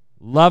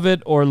 Love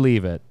it or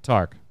leave it.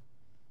 Tark.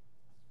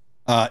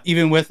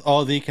 Even with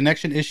all the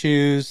connection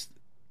issues,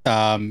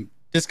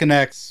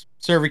 disconnects,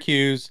 server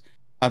queues,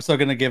 I'm still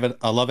going to give it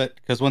a love it,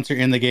 because once you're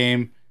in the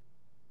game,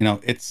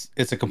 it's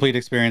a complete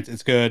experience.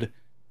 It's good.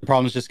 The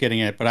problem is just getting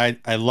it, but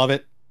I love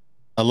it.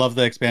 I love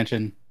the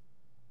expansion.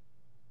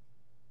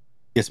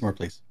 Yes, more,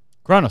 please.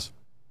 Kronos.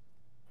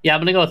 Yeah, I'm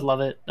going to go with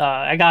love it.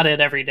 I got it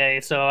every day,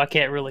 so I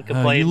can't really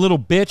complain. You little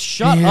bitch,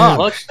 shut up.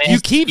 Look, man,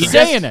 you keep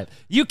saying it.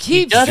 You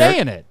keep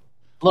saying it.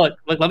 Look,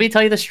 let me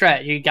tell you the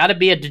strat. You got to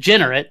be a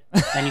degenerate,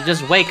 and you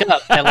just wake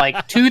up at like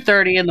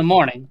 2:30 in the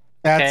morning.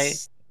 Okay,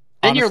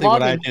 then your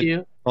login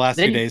queue. The last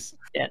few days.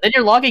 Yeah, then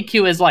your login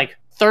queue is like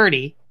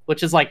 30,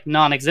 which is like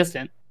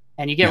non-existent,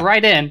 and you get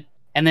right in.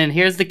 And then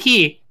here's the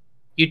key: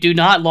 you do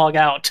not log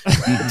out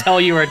until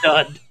you are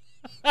done.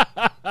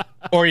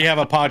 Or you have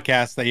a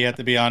podcast that you have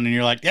to be on, and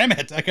you're like, "Damn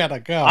it, I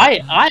gotta go."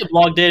 I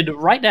logged in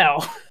right now.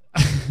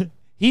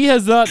 He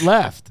has not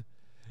left.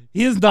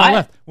 He has not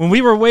left. When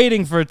we were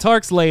waiting for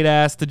Tark's late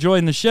ass to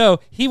join the show,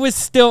 he was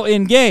still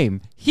in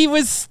game. He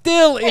was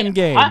still in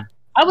game.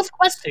 I was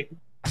questing.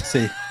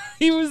 See,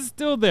 he was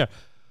still there.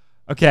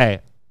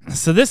 Okay,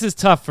 so this is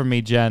tough for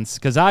me, gents,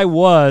 because I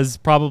was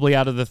probably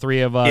out of the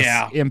three of us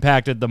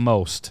impacted the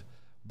most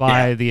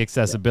by the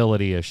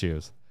accessibility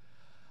issues.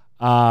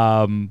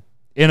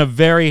 In a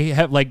very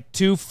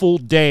 2 full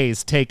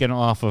days taken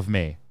off of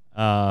me.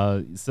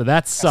 So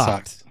that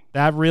sucked.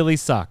 That really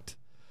sucked.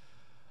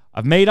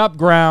 I've made up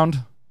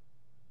ground.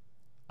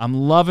 I'm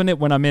loving it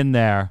when I'm in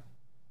there.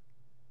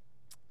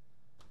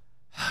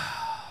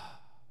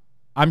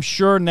 I'm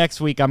sure next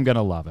week I'm going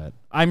to love it.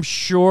 I'm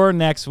sure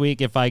next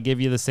week if I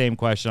give you the same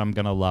question, I'm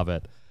going to love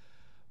it.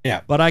 Yeah.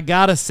 But I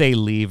got to say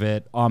leave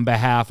it on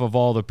behalf of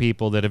all the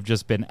people that have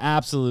just been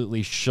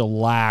absolutely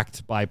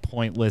shellacked by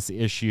pointless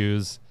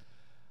issues.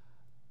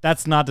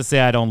 That's not to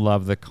say I don't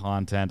love the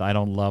content. I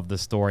don't love the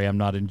story. I'm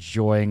not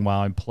enjoying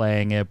while I'm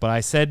playing it. But I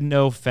said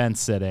no fence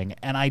sitting.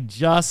 And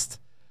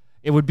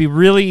it would be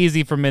really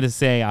easy for me to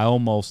say I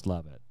almost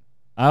love it.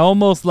 I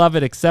almost love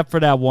it except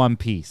for that one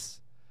piece.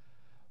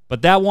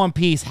 But that one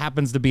piece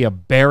happens to be a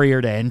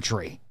barrier to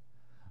entry.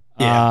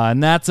 Yeah.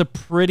 And that's a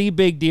pretty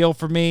big deal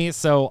for me.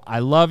 So I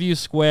love you,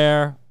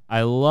 Square.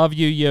 I love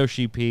you,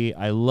 Yoshi P.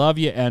 I love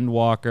you,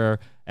 Endwalker.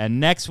 And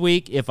next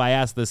week, if I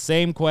ask the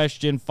same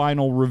question,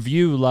 final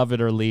review, love it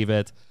or leave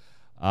it,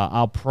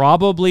 I'll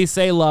probably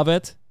say love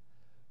it,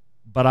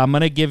 but I'm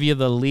going to give you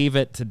the leave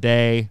it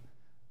today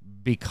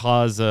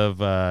because of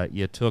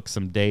you took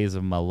some days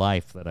of my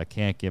life that I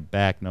can't get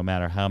back no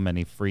matter how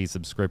many free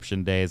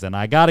subscription days. And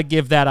I got to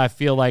give that, I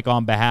feel like,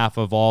 on behalf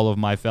of all of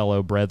my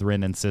fellow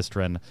brethren and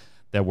sistren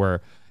that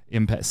were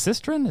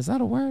sistren? Is that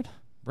a word?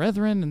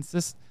 Brethren and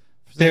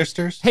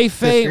sisters? Hey,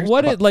 Faye,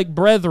 what it like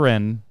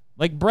brethren...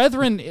 Like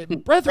brethren's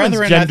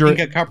gender,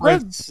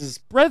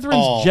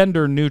 brethren's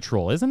gender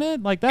neutral, isn't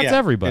it? Like that's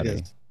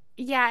everybody.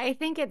 Yeah, I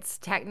think it's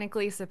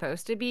technically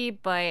supposed to be,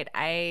 but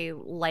I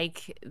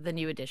like the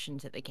new addition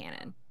to the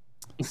canon.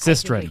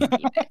 Cistern.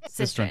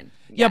 Cistern.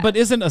 Yeah, but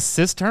isn't a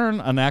cistern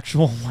an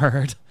actual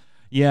word?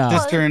 Yeah.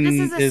 Cistern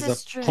is a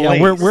place.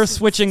 Yeah, we're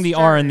switching the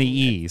R and the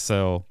E,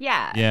 so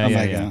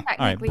yeah. All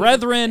right,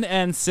 brethren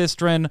and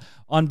sistren,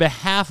 on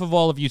behalf of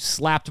all of you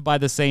slapped by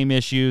the same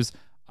issues,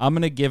 I'm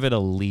gonna give it a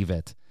leave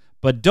it.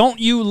 But don't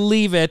you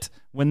leave it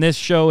when this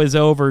show is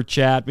over,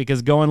 chat,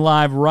 because going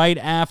live right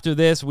after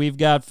this, we've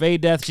got Faye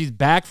Death. She's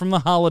back from the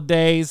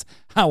holidays.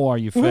 How are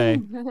you,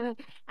 Faye?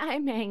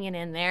 I'm hanging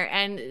in there.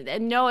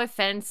 And no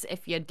offense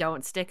if you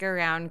don't stick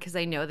around, because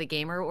I know the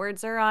gamer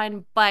words are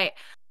on, but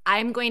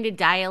I'm going to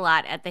die a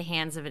lot at the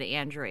hands of an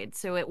android.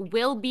 So it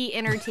will be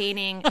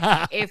entertaining.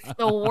 If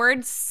the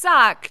words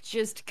suck,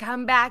 just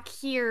come back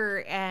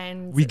here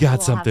and we got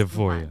we'll something have some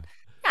for fun. you.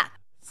 Yeah.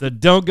 So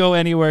don't go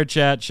anywhere,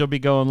 chat. She'll be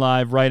going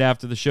live right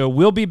after the show.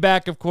 We'll be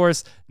back, of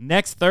course,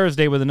 next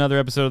Thursday with another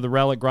episode of the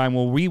Relic Grind,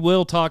 where we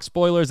will talk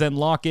spoilers and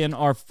lock in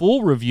our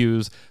full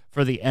reviews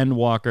for the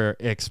Endwalker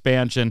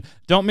expansion.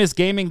 Don't miss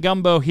Gaming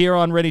Gumbo here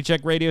on Ready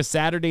Check Radio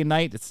Saturday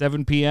night at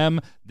 7 p.m.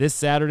 This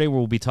Saturday,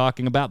 we'll be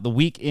talking about the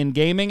week in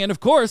gaming. And,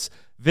 of course,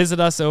 visit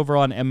us over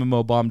on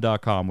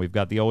mmobomb.com. We've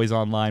got the Always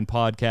Online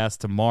podcast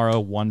tomorrow,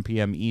 1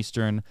 p.m.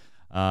 Eastern,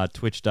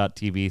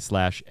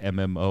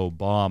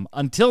 twitch.tv/mmobomb.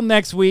 Until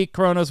next week,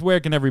 Kronos, where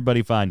can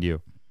everybody find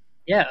you?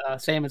 Yeah,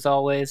 same as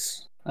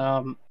always.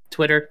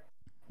 Twitter.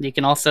 You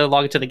can also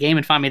log into the game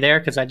and find me there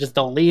because I just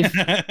don't leave.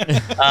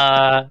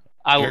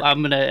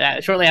 I'm gonna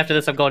shortly after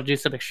this. I'm going to do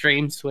some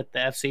extremes with the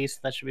FC, so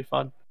that should be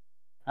fun.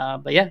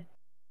 But yeah,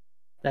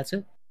 that's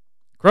it.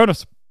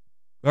 Kronos.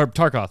 Or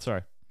Tarkoth,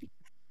 sorry.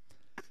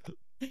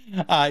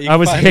 I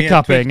was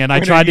hiccuping, and I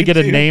tried to get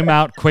a YouTube. name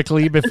out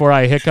quickly before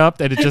I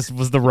hiccuped, and it just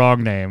was the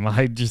wrong name.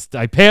 I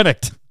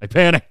panicked.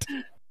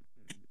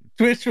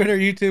 Twitch, Twitter,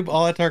 YouTube,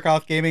 all at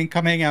Tarkoth Gaming.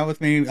 Come hang out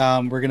with me.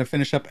 We're gonna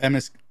finish up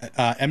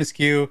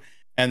MSQ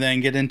and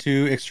then get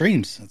into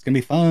extremes. It's gonna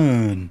be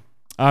fun.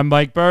 I'm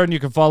Mike Byrne. You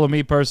can follow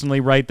me personally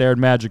right there at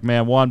Magic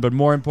Man 1, but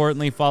more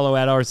importantly, follow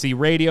at RC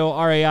Radio,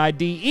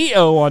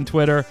 RAIDEO on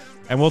Twitter,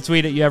 and we'll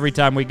tweet at you every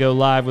time we go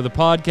live with a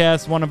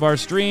podcast, one of our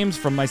streams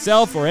from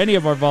myself or any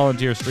of our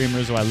volunteer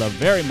streamers who I love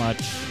very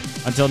much.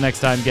 Until next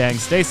time, gang,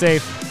 stay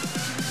safe.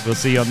 We'll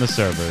see you on the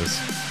servers.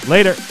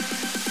 Later.